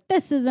it's like,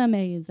 this is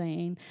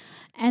amazing.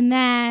 And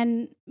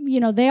then,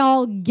 you know, they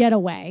all get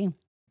away.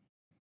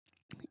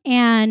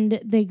 And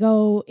they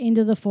go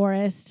into the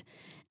forest.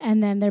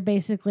 And then they're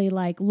basically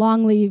like,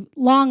 long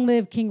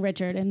live King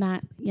Richard. And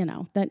that, you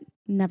know, that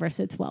never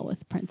sits well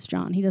with Prince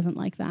John. He doesn't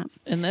like that.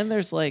 And then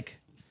there's like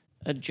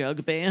a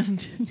jug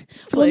band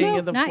playing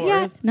in the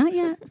forest. Not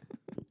yet.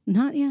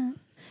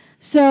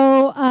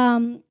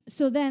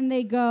 So then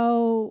they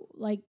go,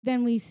 like,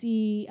 then we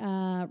see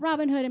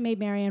Robin Hood and Maid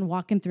Marian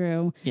walking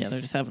through. Yeah,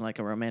 they're just having like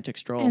a romantic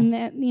stroll. And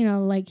then, you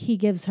know, like, he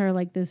gives her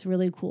like this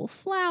really cool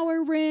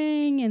flower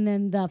ring, and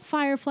then the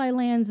firefly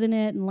lands in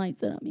it and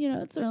lights it up. You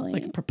know, it's really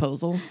like a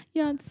proposal.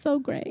 Yeah, it's so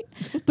great.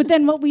 But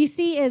then what we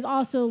see is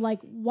also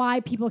like why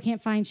people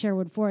can't find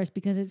Sherwood Forest,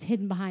 because it's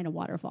hidden behind a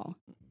waterfall.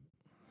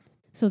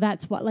 So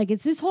that's what, like,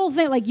 it's this whole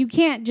thing. Like, you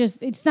can't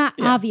just, it's not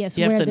obvious.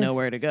 You have to know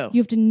where to go.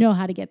 You have to know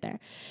how to get there.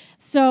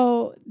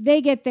 So they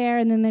get there,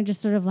 and then they're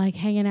just sort of like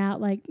hanging out,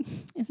 like,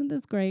 isn't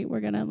this great? We're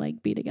going to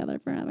like be together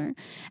forever.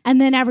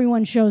 And then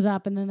everyone shows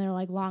up, and then they're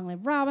like, long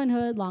live Robin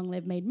Hood, long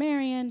live Maid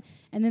Marian.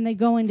 And then they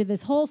go into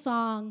this whole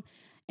song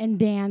and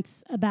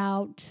dance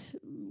about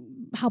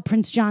how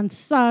Prince John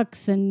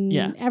sucks, and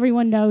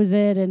everyone knows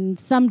it. And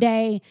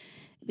someday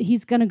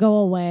he's going to go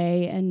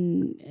away,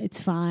 and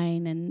it's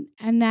fine.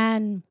 And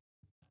then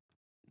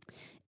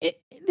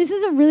this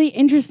is a really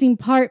interesting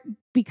part,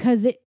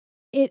 because it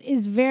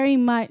is very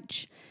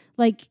much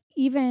like,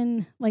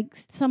 even like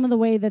some of the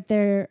way that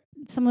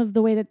some of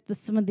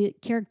the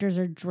characters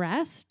are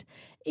dressed,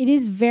 it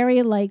is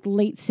very like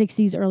late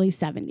 60s, early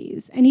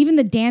 70s. And even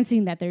the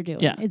dancing that they're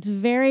doing, it's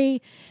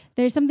very,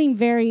 there's something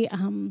very,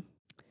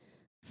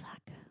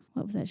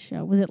 what was that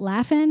show? Was it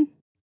Laugh-In?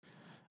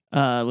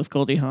 With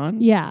Goldie Hawn?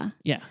 Yeah.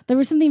 Yeah. There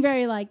was something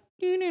very like,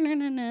 you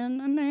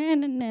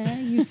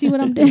see what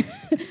I'm doing?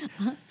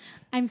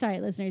 I'm sorry,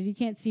 listeners, you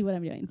can't see what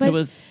I'm doing. But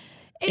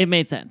it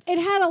made sense. It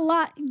had a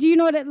lot. Do you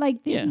know what it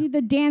like?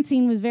 The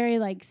dancing was very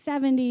like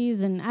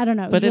 70s, and I don't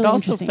know. But it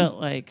also felt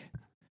like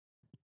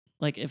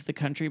if the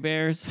Country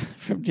Bears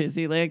from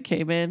Disneyland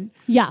came in,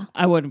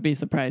 I wouldn't be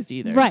surprised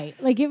either. Right.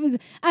 Like, it was,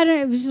 I don't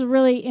know, it was just a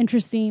really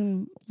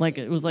interesting. Like,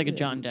 it was like a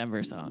John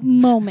Denver song.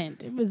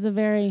 Moment. It was a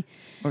very.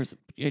 Or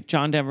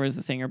John Denver was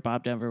the singer,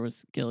 Bob Denver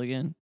was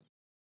Gilligan.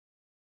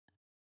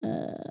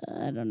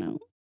 I don't know.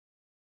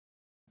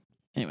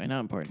 Anyway, not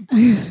important.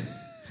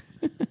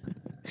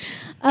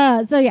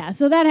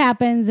 So that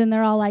happens, and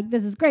they're all like,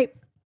 this is great.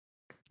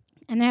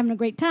 And they're having a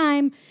great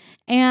time.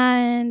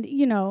 And,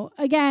 you know,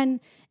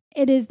 again,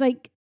 it is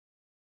like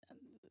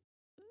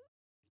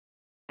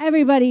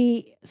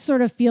everybody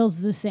sort of feels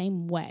the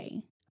same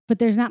way, but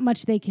there's not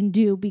much they can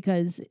do,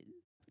 because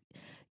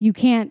you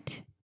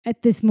can't,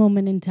 at this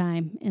moment in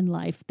time in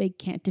life, they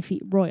can't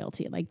defeat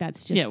royalty. Like,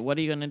 that's just... Yeah, what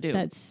are you going to do?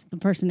 That's the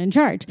person in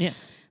charge. Yeah.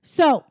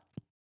 So,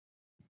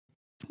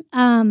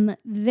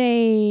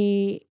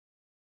 they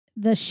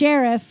the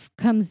sheriff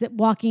comes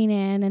walking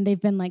in, and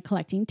they've been like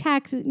collecting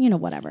taxes,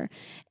 whatever.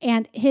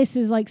 And Hiss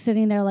is like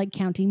sitting there like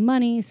counting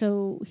money.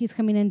 So he's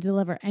coming in to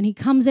deliver, and he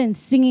comes in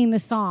singing the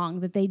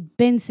song that they'd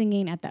been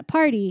singing at that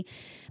party,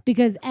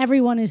 because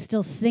everyone is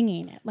still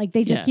singing it. Like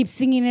they just keep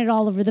singing it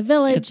all over the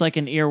village. It's like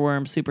an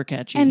earworm, super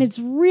catchy. And it's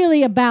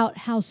really about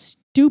how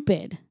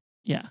stupid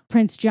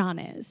Prince John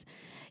is.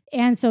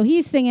 And so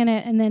he's singing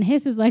it, and then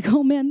Hiss is like,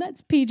 oh man,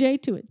 that's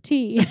PJ to a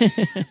T.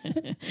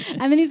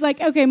 And then he's like,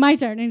 okay, my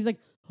turn. And he's like,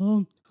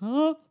 and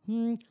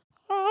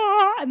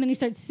then he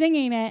starts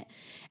singing it,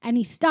 and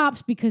he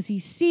stops because he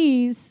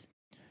sees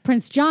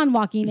Prince John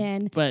walking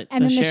in. But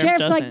and then the sheriff's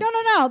doesn't. like,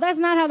 no, that's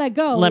not how that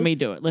goes. Let me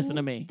do it. Listen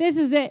to me. This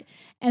is it.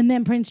 And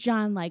then Prince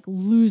John like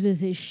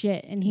loses his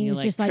shit, and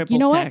he's just like, you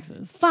know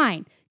taxes. What?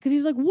 Fine. Because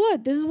he's like,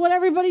 what? This is what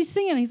everybody's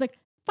singing. And he's like,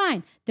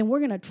 fine. Then we're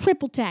going to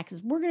triple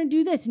taxes. We're going to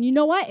do this. And you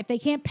know what? If they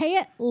can't pay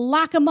it,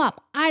 lock them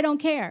up. I don't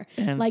care.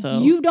 And like, so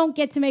you don't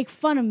get to make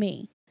fun of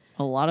me.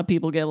 A lot of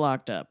people get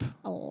locked up.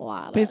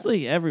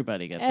 Basically,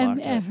 everybody gets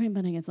locked up.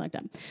 Everybody gets locked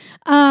up.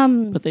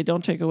 But they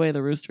don't take away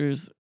the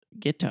rooster's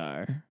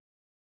guitar.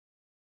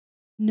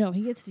 No,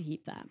 he gets to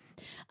keep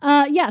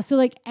that. So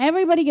like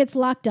everybody gets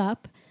locked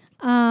up.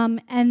 And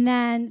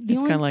then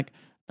it's kind of like,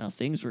 now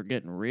things were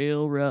getting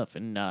real rough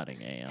in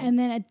Nottingham. And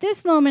then at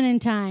this moment in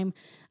time,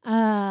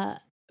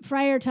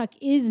 Friar Tuck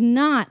is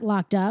not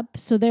locked up.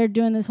 So they're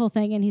doing this whole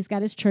thing, and he's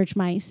got his church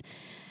mice.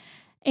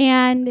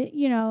 And,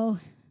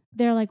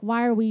 they're like,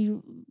 why are we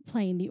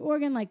playing the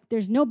organ? Like,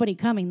 there's nobody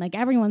coming. Like,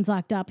 everyone's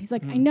locked up. He's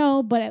like, I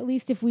know, but at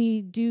least if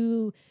we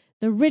do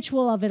the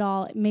ritual of it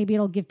all, maybe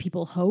it'll give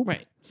people hope.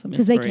 Right.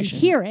 Because they can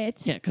hear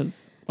it. Yeah,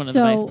 because one of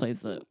the mice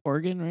plays the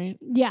organ, right?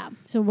 Yeah.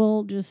 So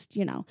we'll just,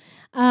 and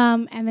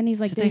then he's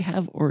like, do they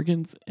have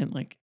organs in,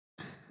 like,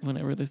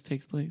 whenever this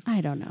takes place? I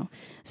don't know.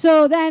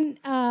 So then,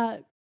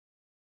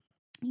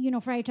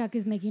 Friar Tuck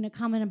is making a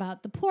comment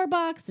about the poor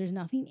box. There's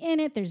nothing in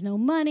it. There's no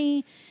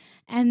money.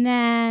 And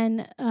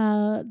then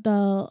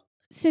the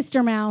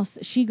sister mouse,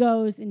 she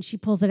goes and she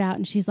pulls it out,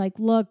 and she's like,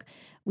 look,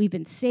 we've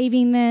been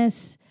saving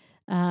this.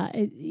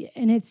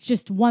 And it's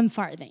just 1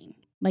 farthing.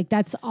 Like,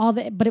 that's all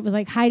that, but it was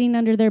like hiding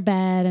under their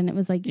bed, and it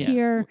was like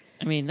here.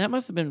 I mean, that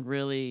must have been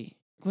really,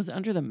 was it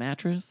under the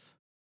mattress?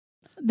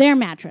 Their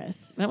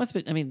mattress. That must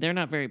have been, I mean, they're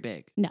not very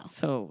big. No.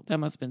 So that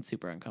must have been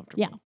super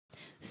uncomfortable. Yeah.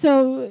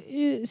 So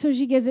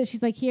she gives it,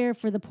 she's like, here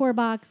for the poor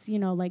box,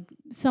 like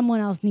someone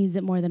else needs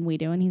it more than we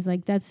do. And he's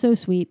like, that's so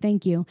sweet.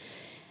 Thank you.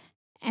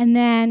 And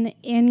then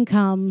in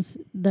comes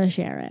the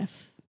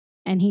sheriff,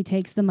 and he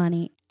takes the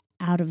money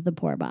out of the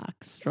poor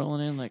box.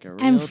 Strolling in like a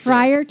real And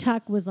Friar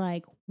Tuck was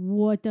like,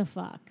 what the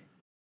fuck?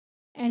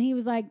 And he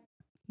was like,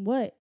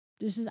 what?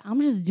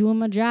 I'm just doing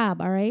my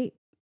job, all right?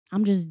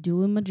 I'm just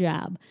doing my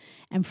job.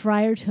 And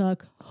Friar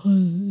Tuck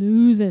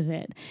loses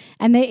it.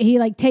 And he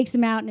like takes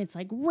him out, and it's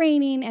like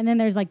raining, and then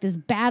there's like this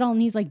battle,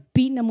 and he's like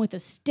beating him with a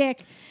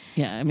stick.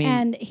 Yeah, I mean.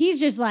 And he's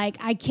just like,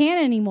 I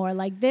can't anymore.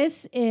 Like,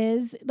 this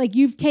is like,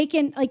 you've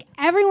taken, like,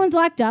 everyone's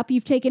locked up.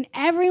 You've taken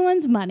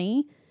everyone's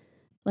money.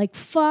 Like,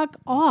 fuck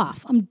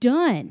off. I'm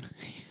done.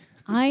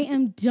 I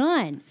am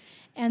done.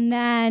 And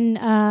then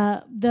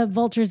the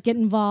vultures get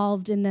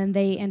involved, and then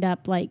they end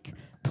up like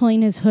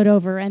pulling his hood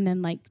over and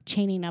then like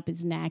chaining up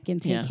his neck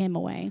and take him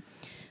away.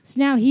 So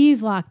now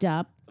he's locked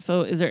up.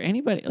 So is there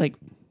anybody like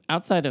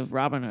outside of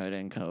Robin Hood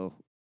and co?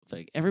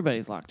 Like,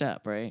 everybody's locked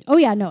up, right? Oh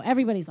yeah, no,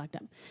 everybody's locked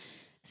up.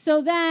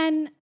 So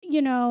then,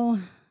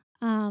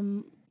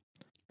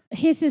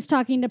 Hiss is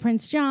talking to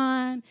Prince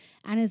John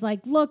and is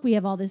like, look, we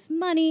have all this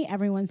money.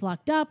 Everyone's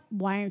locked up.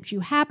 Why aren't you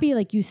happy?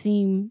 Like, you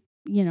seem,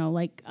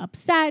 like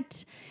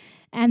upset.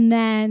 And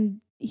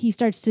then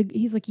he's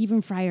like,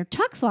 even Friar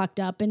Tuck's locked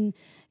up. And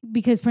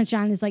because Prince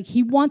John is like,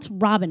 he wants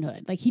Robin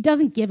Hood. Like, he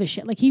doesn't give a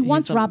shit. Like, he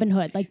wants Robin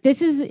Hood. Like,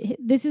 this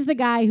is the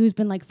guy who's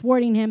been like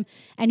thwarting him,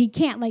 and he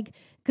can't, like,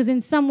 because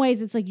in some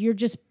ways it's like, you're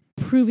just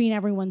proving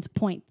everyone's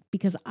point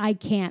because I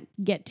can't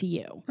get to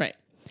you. Right.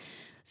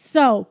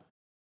 So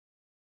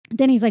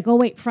then he's like, oh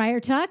wait, Friar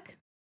Tuck?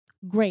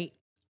 Great.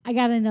 I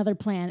got another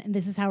plan, and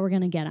this is how we're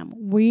going to get him.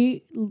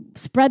 We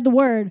spread the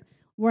word.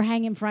 We're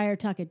hanging Friar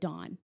Tuck at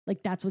dawn.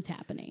 Like, that's what's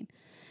happening.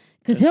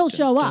 Because he'll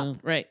show up.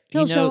 Right.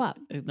 He'll show up.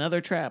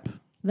 Another trap.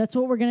 That's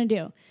what we're going to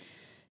do.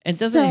 And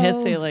doesn't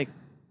Hiss say, like,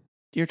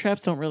 your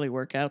traps don't really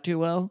work out too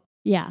well?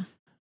 Yeah.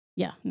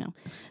 Yeah, no.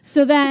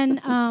 So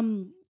then,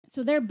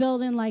 so they're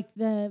building, like,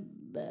 the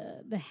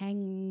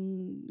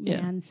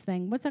hangman's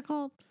thing. What's that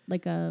called?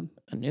 Like a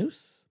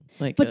noose?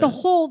 Like, but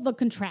the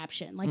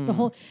contraption, like the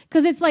whole,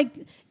 because it's like,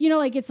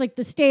 like it's like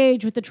the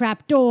stage with the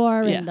trap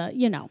door and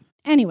the,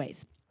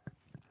 anyways.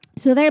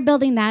 So they're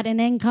building that, and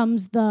then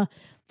comes the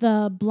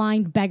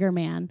blind beggar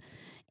man.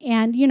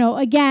 And,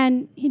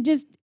 again,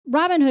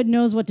 Robin Hood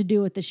knows what to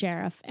do with the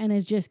sheriff and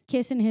is just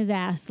kissing his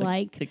ass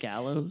like the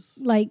gallows.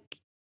 Like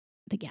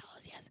the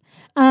gallows, yes.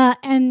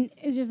 And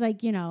it's just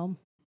like,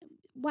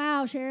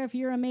 wow, Sheriff,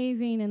 you're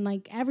amazing. And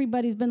like,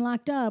 everybody's been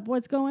locked up.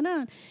 What's going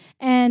on?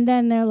 And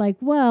then they're like,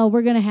 well,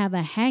 we're going to have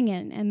a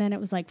hanging. And then it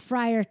was like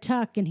Friar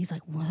Tuck. And he's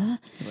like, what?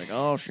 He's like,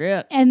 oh,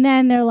 shit. And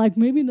then they're like,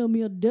 maybe there'll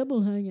be a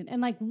double hanging.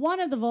 And like, one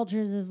of the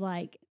vultures is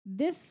like,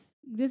 this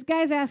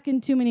guy's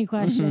asking too many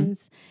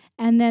questions.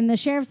 And then the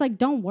sheriff's like,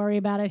 don't worry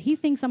about it. He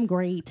thinks I'm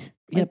great.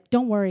 Like,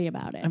 don't worry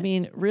about it. I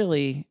mean,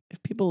 really,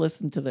 if people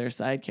listen to their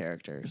side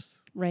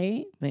characters,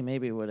 right? They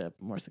maybe would have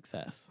more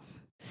success.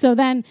 So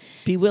then...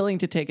 Be willing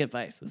to take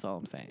advice is all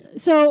I'm saying.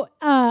 So,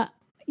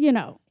 you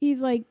know,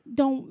 he's like,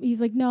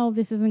 no,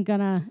 this isn't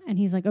gonna... And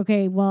he's like,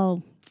 okay,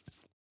 well...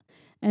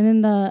 And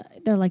then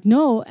they're like,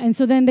 no. And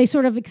so then they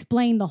sort of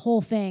explain the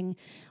whole thing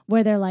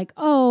where they're like,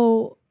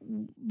 oh...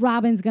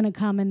 Robin's going to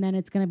come and then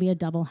it's going to be a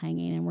double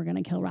hanging and we're going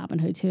to kill Robin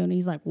Hood too. And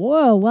he's like,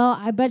 whoa, well,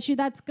 I bet you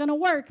that's going to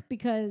work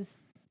because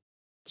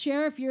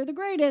Sheriff, you're the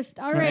greatest.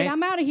 All right,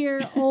 I'm out of here,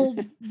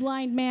 old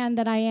blind man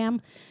that I am.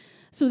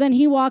 So then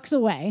he walks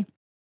away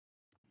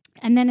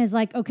and then is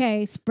like,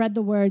 okay, spread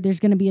the word. There's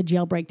going to be a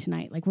jailbreak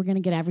tonight. Like, we're going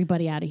to get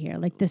everybody out of here.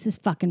 Like, this is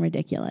fucking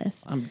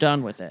ridiculous. I'm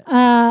done with it.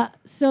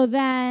 So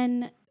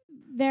then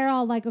they're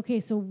all like, okay,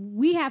 so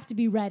we have to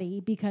be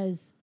ready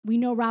because we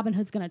know Robin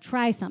Hood's going to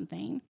try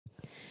something.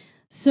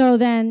 So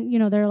then, you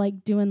know, they're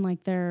like doing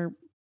like their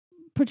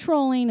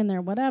patrolling and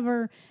their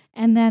whatever.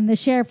 And then the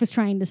sheriff was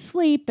trying to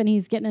sleep and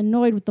he's getting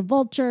annoyed with the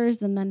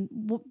vultures. And then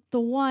the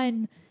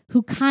one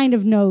who kind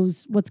of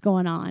knows what's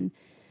going on,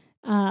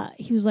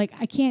 he was like,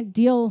 I can't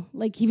deal.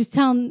 Like he was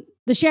telling,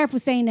 the sheriff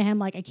was saying to him,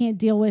 like, I can't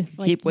deal with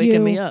like keep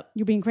waking me up.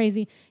 You're being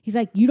crazy. He's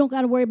like, you don't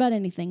got to worry about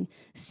anything.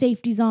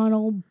 Safety's on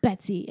old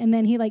Betsy. And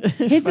then he like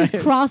hits his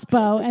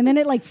crossbow and then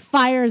it like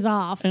fires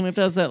off. And it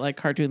does that like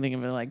cartoon thing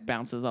of it like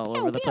bounces all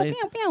over the place.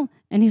 Pew, pew.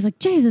 And he's like,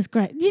 Jesus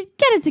Christ, get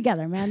it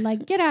together, man.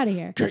 Like, get out of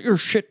here. Get your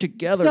shit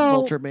together,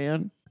 vulture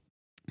man.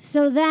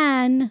 So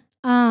then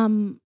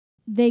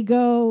they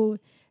go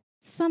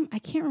I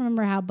can't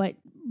remember how, but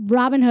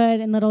Robin Hood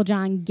and Little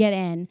John get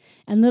in,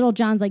 and Little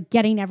John's like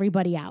getting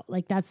everybody out.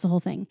 Like, that's the whole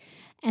thing.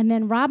 And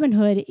then Robin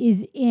Hood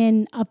is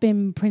up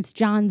in Prince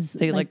John's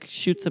they like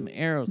shoot some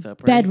arrows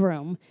up, right?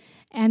 bedroom,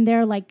 and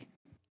they're like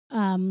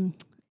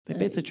they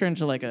basically turn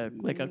into like a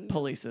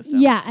pulley system.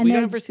 Yeah, and we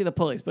don't ever see the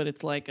pulleys, but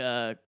it's like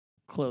a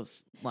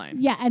close line.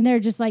 Yeah, and they're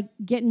just like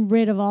getting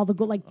rid of all the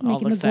gold, like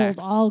making the gold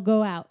all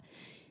go out.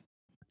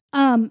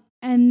 And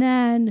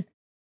then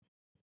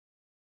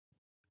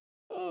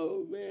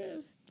oh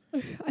man,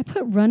 I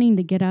put running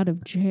to get out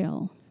of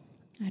jail.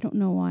 I don't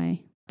know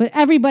why, but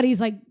everybody's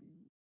like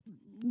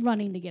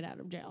running to get out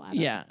of jail.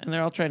 Yeah, and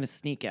they're all trying to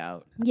sneak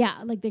out. Yeah,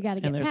 like they got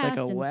to get past. And there's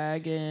like a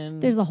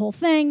wagon. There's a whole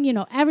thing, you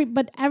know.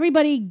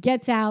 Everybody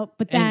gets out,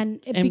 but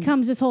then it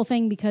becomes this whole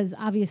thing because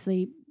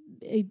obviously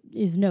it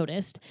is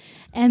noticed,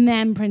 and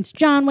then Prince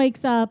John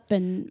wakes up,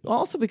 and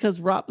also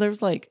because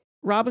there's like.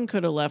 Robin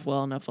could have left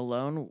well enough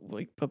alone,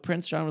 like, but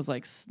Prince John was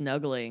like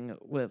snuggling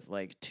with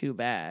like 2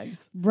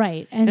 bags.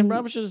 Right. And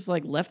Robin should have just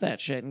like left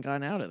that shit and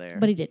gone out of there.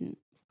 But he didn't.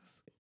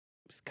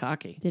 He's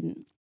cocky.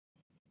 Didn't.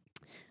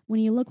 When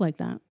you look like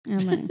that.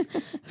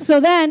 So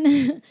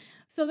then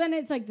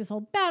it's like this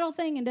whole battle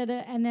thing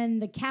and then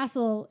the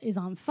castle is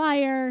on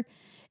fire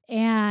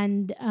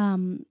and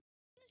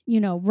you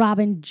know,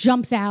 Robin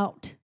jumps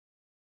out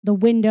the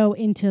window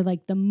into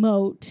like the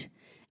moat.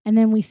 And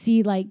then we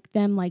see like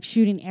them like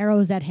shooting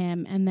arrows at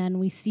him, and then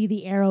we see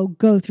the arrow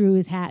go through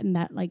his hat, and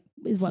that like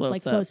is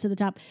what floats to the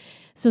top.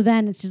 So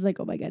then it's just like,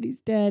 oh my God,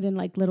 he's dead, and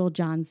like Little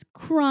John's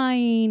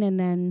crying, and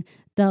then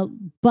the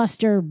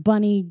Buster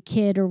Bunny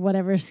kid or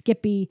whatever,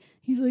 Skippy,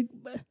 he's like,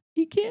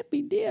 he can't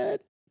be dead,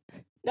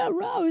 not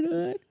Robin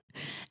Hood.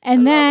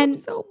 And then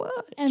so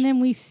much. And then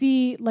we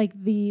see like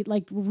the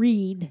like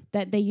reed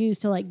that they use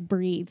to like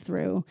breathe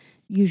through,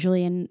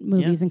 usually in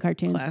movies and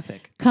cartoons.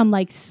 Classic. Come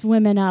like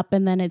swimming up,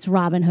 and then it's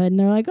Robin Hood, and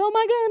they're like, "Oh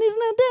my God, he's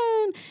not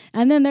dead!"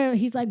 And then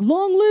he's like,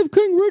 "Long live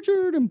King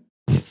Richard!" And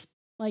pff,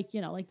 like,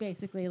 you know, like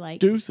basically like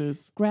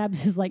deuces,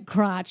 grabs his like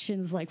crotch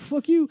and is like,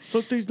 "Fuck you!"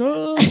 Suck these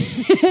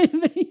nuts.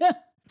 Yeah.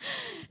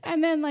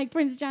 And then like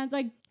Prince John's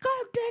like,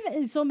 "God damn it!"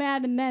 He's so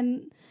mad, and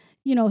then.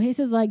 You know, he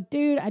says like,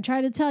 dude, I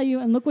tried to tell you,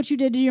 and look what you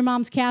did to your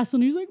mom's castle.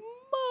 And he's like,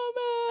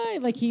 Mommy,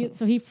 like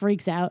so he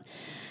freaks out.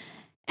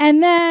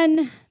 And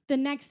then the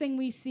next thing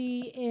we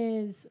see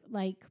is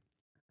like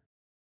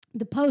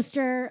the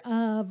poster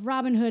of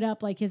Robin Hood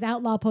up, like his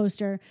outlaw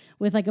poster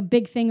with like a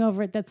big thing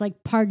over it that's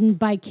like pardoned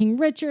by King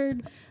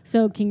Richard.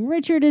 So King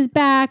Richard is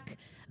back.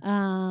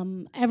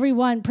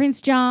 Everyone, Prince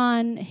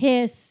John,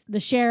 the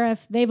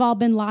sheriff, they've all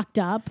been locked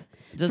up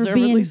for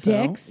being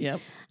dicks.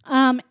 Yep.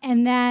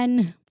 And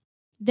then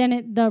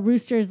the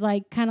rooster's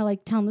like kind of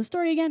like telling the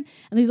story again,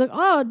 and he's like,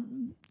 "Oh,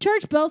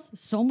 church bells!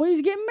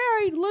 Somebody's getting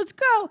married. Let's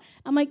go!"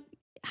 I'm like,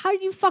 "How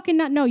do you fucking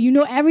not know? You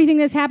know everything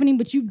that's happening,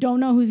 but you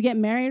don't know who's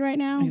getting married right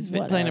now." He's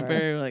playing it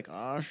very like,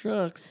 "Oh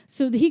shucks."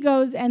 So he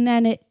goes, and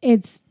then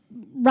it's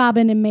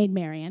Robin and Maid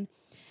Marian,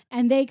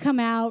 and they come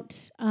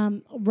out.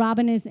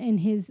 Robin is in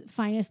his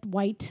finest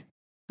white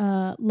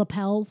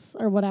lapels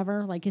or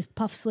whatever, like his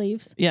puff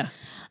sleeves. Yeah.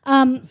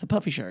 It's a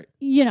puffy shirt.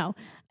 You know,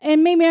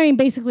 and Mae Marian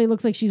basically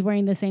looks like she's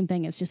wearing the same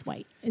thing. It's just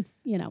white. It's,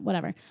 you know,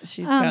 whatever.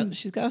 She's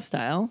got a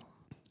style.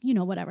 You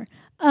know, whatever.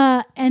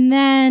 And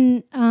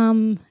then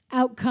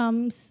out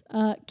comes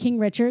King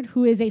Richard,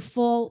 who is a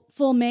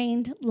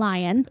full-maned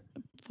lion.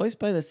 Voiced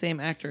by the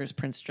same actor as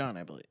Prince John,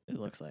 I believe, it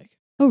looks like.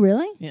 Oh,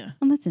 really? Yeah.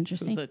 Oh, that's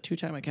interesting. He was a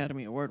 2-time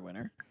Academy Award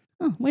winner.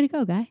 Oh, way to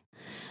go, guy.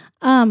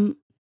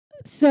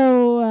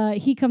 So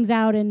he comes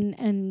out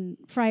and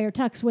Friar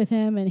Tuck's with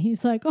him, and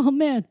he's like, oh,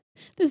 man,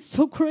 this is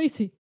so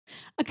crazy.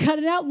 I got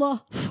an outlaw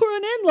for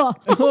an in-law.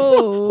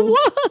 Oh.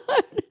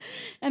 What?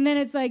 And then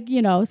it's like,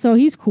 you know, so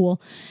he's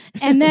cool.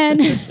 And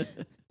then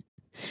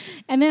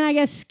and then I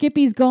guess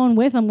Skippy's going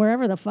with him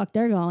wherever the fuck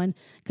they're going,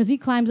 because he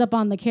climbs up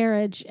on the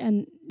carriage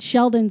and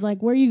Sheldon's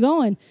like, where are you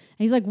going? And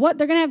he's like, what?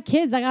 They're going to have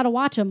kids. I got to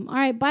watch them. All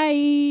right, bye.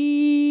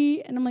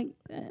 And I'm like,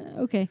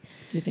 okay.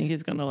 Do you think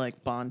he's going to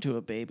like bond to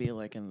a baby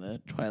like in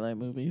the Twilight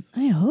movies?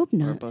 I hope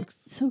not. Or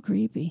books? It's so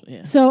creepy.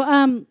 Yeah.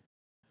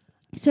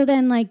 So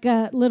then like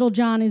Little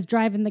John is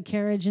driving the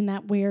carriage in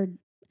that weird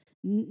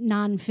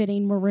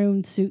non-fitting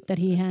maroon suit that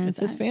he has. It's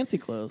his fancy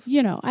clothes.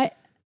 You know,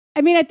 I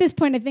mean, at this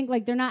point, I think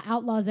like they're not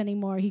outlaws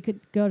anymore. He could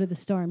go to the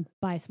store and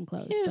buy some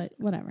clothes, but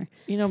whatever.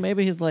 You know,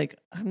 maybe he's like,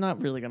 I'm not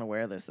really going to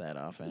wear this that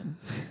often.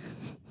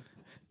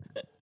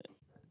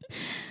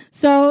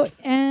 So,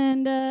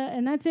 and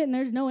that's it. And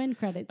there's no end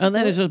credits. And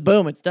then it's just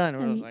boom, it's done.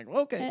 And I and- was like,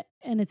 okay.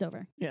 And it's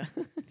over. Yeah.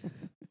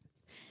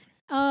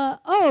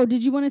 Oh,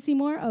 did you want to see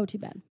more? Oh, too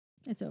bad.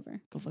 It's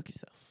over. Go fuck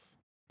yourself.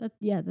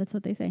 That's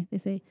what they say. They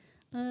say,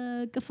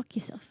 go fuck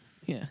yourself.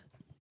 Yeah.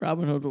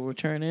 Robin Hood will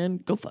return in.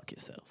 Go fuck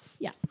yourself.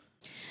 Yeah.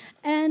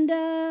 And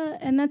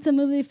that's a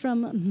movie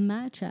from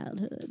my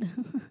childhood.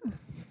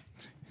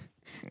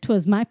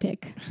 'Twas my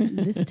pick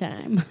this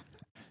time.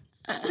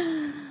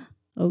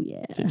 Oh,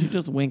 yeah. Did you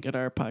just wink at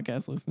our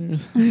podcast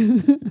listeners?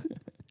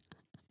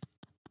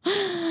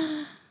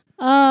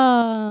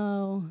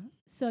 Oh.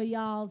 So,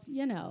 y'all,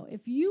 you know,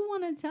 if you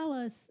want to tell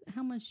us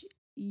how much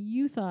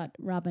you thought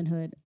Robin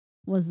Hood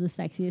was the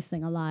sexiest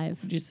thing alive.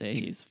 Would you say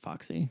he's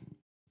foxy?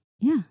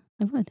 Yeah,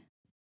 I would.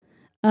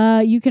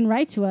 You can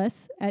write to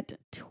us at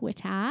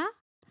Twitter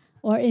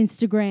or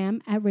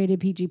Instagram at Rated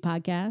PG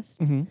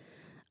Podcast,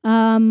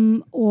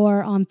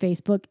 or on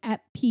Facebook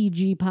at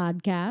PG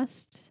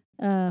Podcast.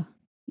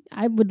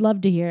 I would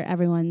love to hear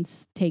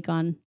everyone's take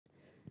on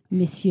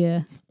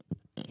Monsieur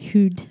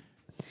Hood.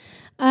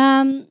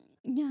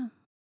 Yeah.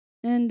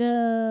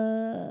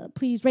 And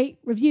please rate,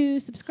 review,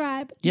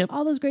 subscribe. Yep.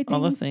 All those great things.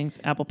 All those things.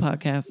 Apple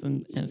Podcasts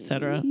and et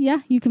cetera. Yeah,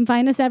 you can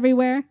find us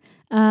everywhere.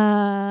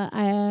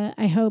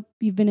 I hope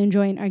you've been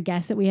enjoying our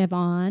guests that we have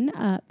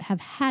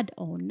had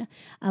on.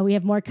 We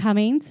have more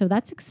coming, so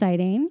that's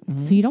exciting.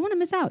 So you don't want to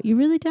miss out. You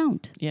really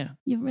don't. Yeah.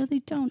 You really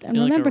don't. And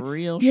remember, like a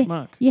real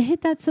schmuck. You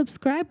hit that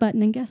subscribe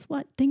button, and guess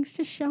what? Things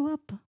just show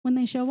up when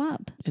they show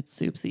up. It's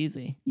soup's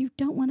easy. You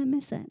don't want to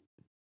miss it.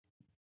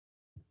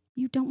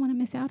 You don't want to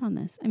miss out on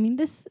this. I mean,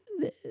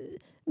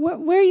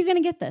 where are you going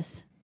to get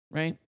this?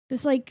 Right?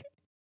 This, like,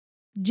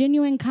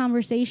 genuine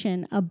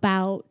conversation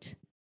about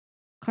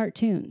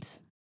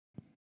cartoons.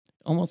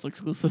 Almost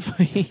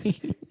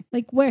exclusively.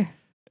 Like, where?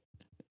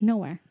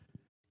 Nowhere.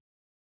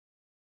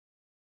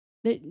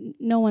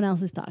 No one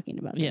else is talking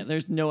about this. Yeah,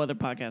 there's no other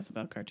podcast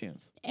about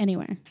cartoons.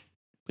 Anywhere.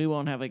 We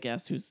won't have a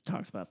guest who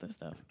talks about this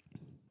stuff.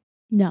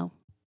 No.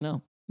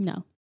 No.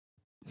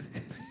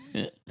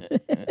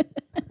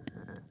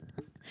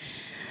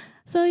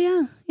 So,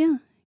 yeah.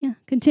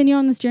 Continue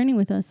on this journey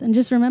with us. And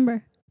just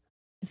remember,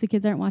 if the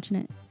kids aren't watching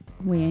it,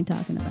 we ain't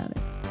talking about it.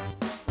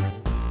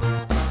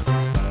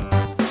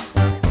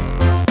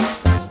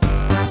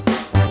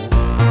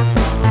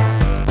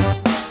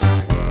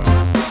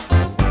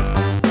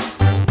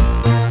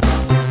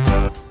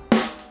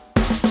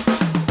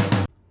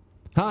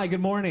 Hi, good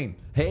morning.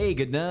 Hey,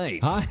 good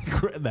night. Hi,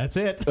 that's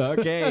it.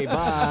 Okay,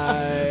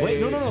 bye.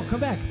 Wait, no, come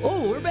back.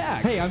 Oh, we're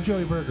back. Hey, I'm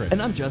Joey Berggren.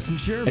 And I'm Justin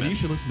Sherman. And you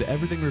should listen to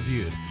Everything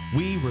Reviewed.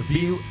 We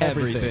review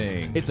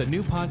everything. It's a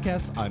new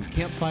podcast on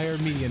Campfire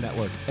Media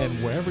Network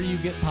and wherever you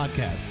get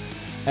podcasts.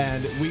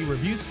 And we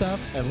review stuff,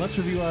 and let's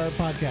review our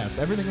podcast.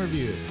 Everything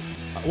Reviewed.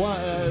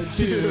 1,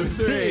 2,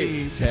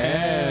 3,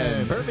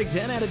 10. Perfect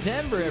 10 out of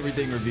 10 for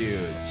Everything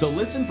Reviewed. So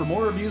listen for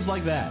more reviews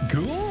like that.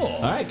 Cool.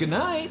 All right, good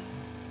night.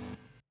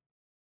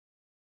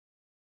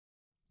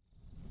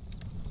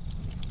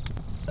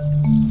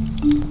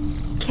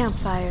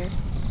 Campfire.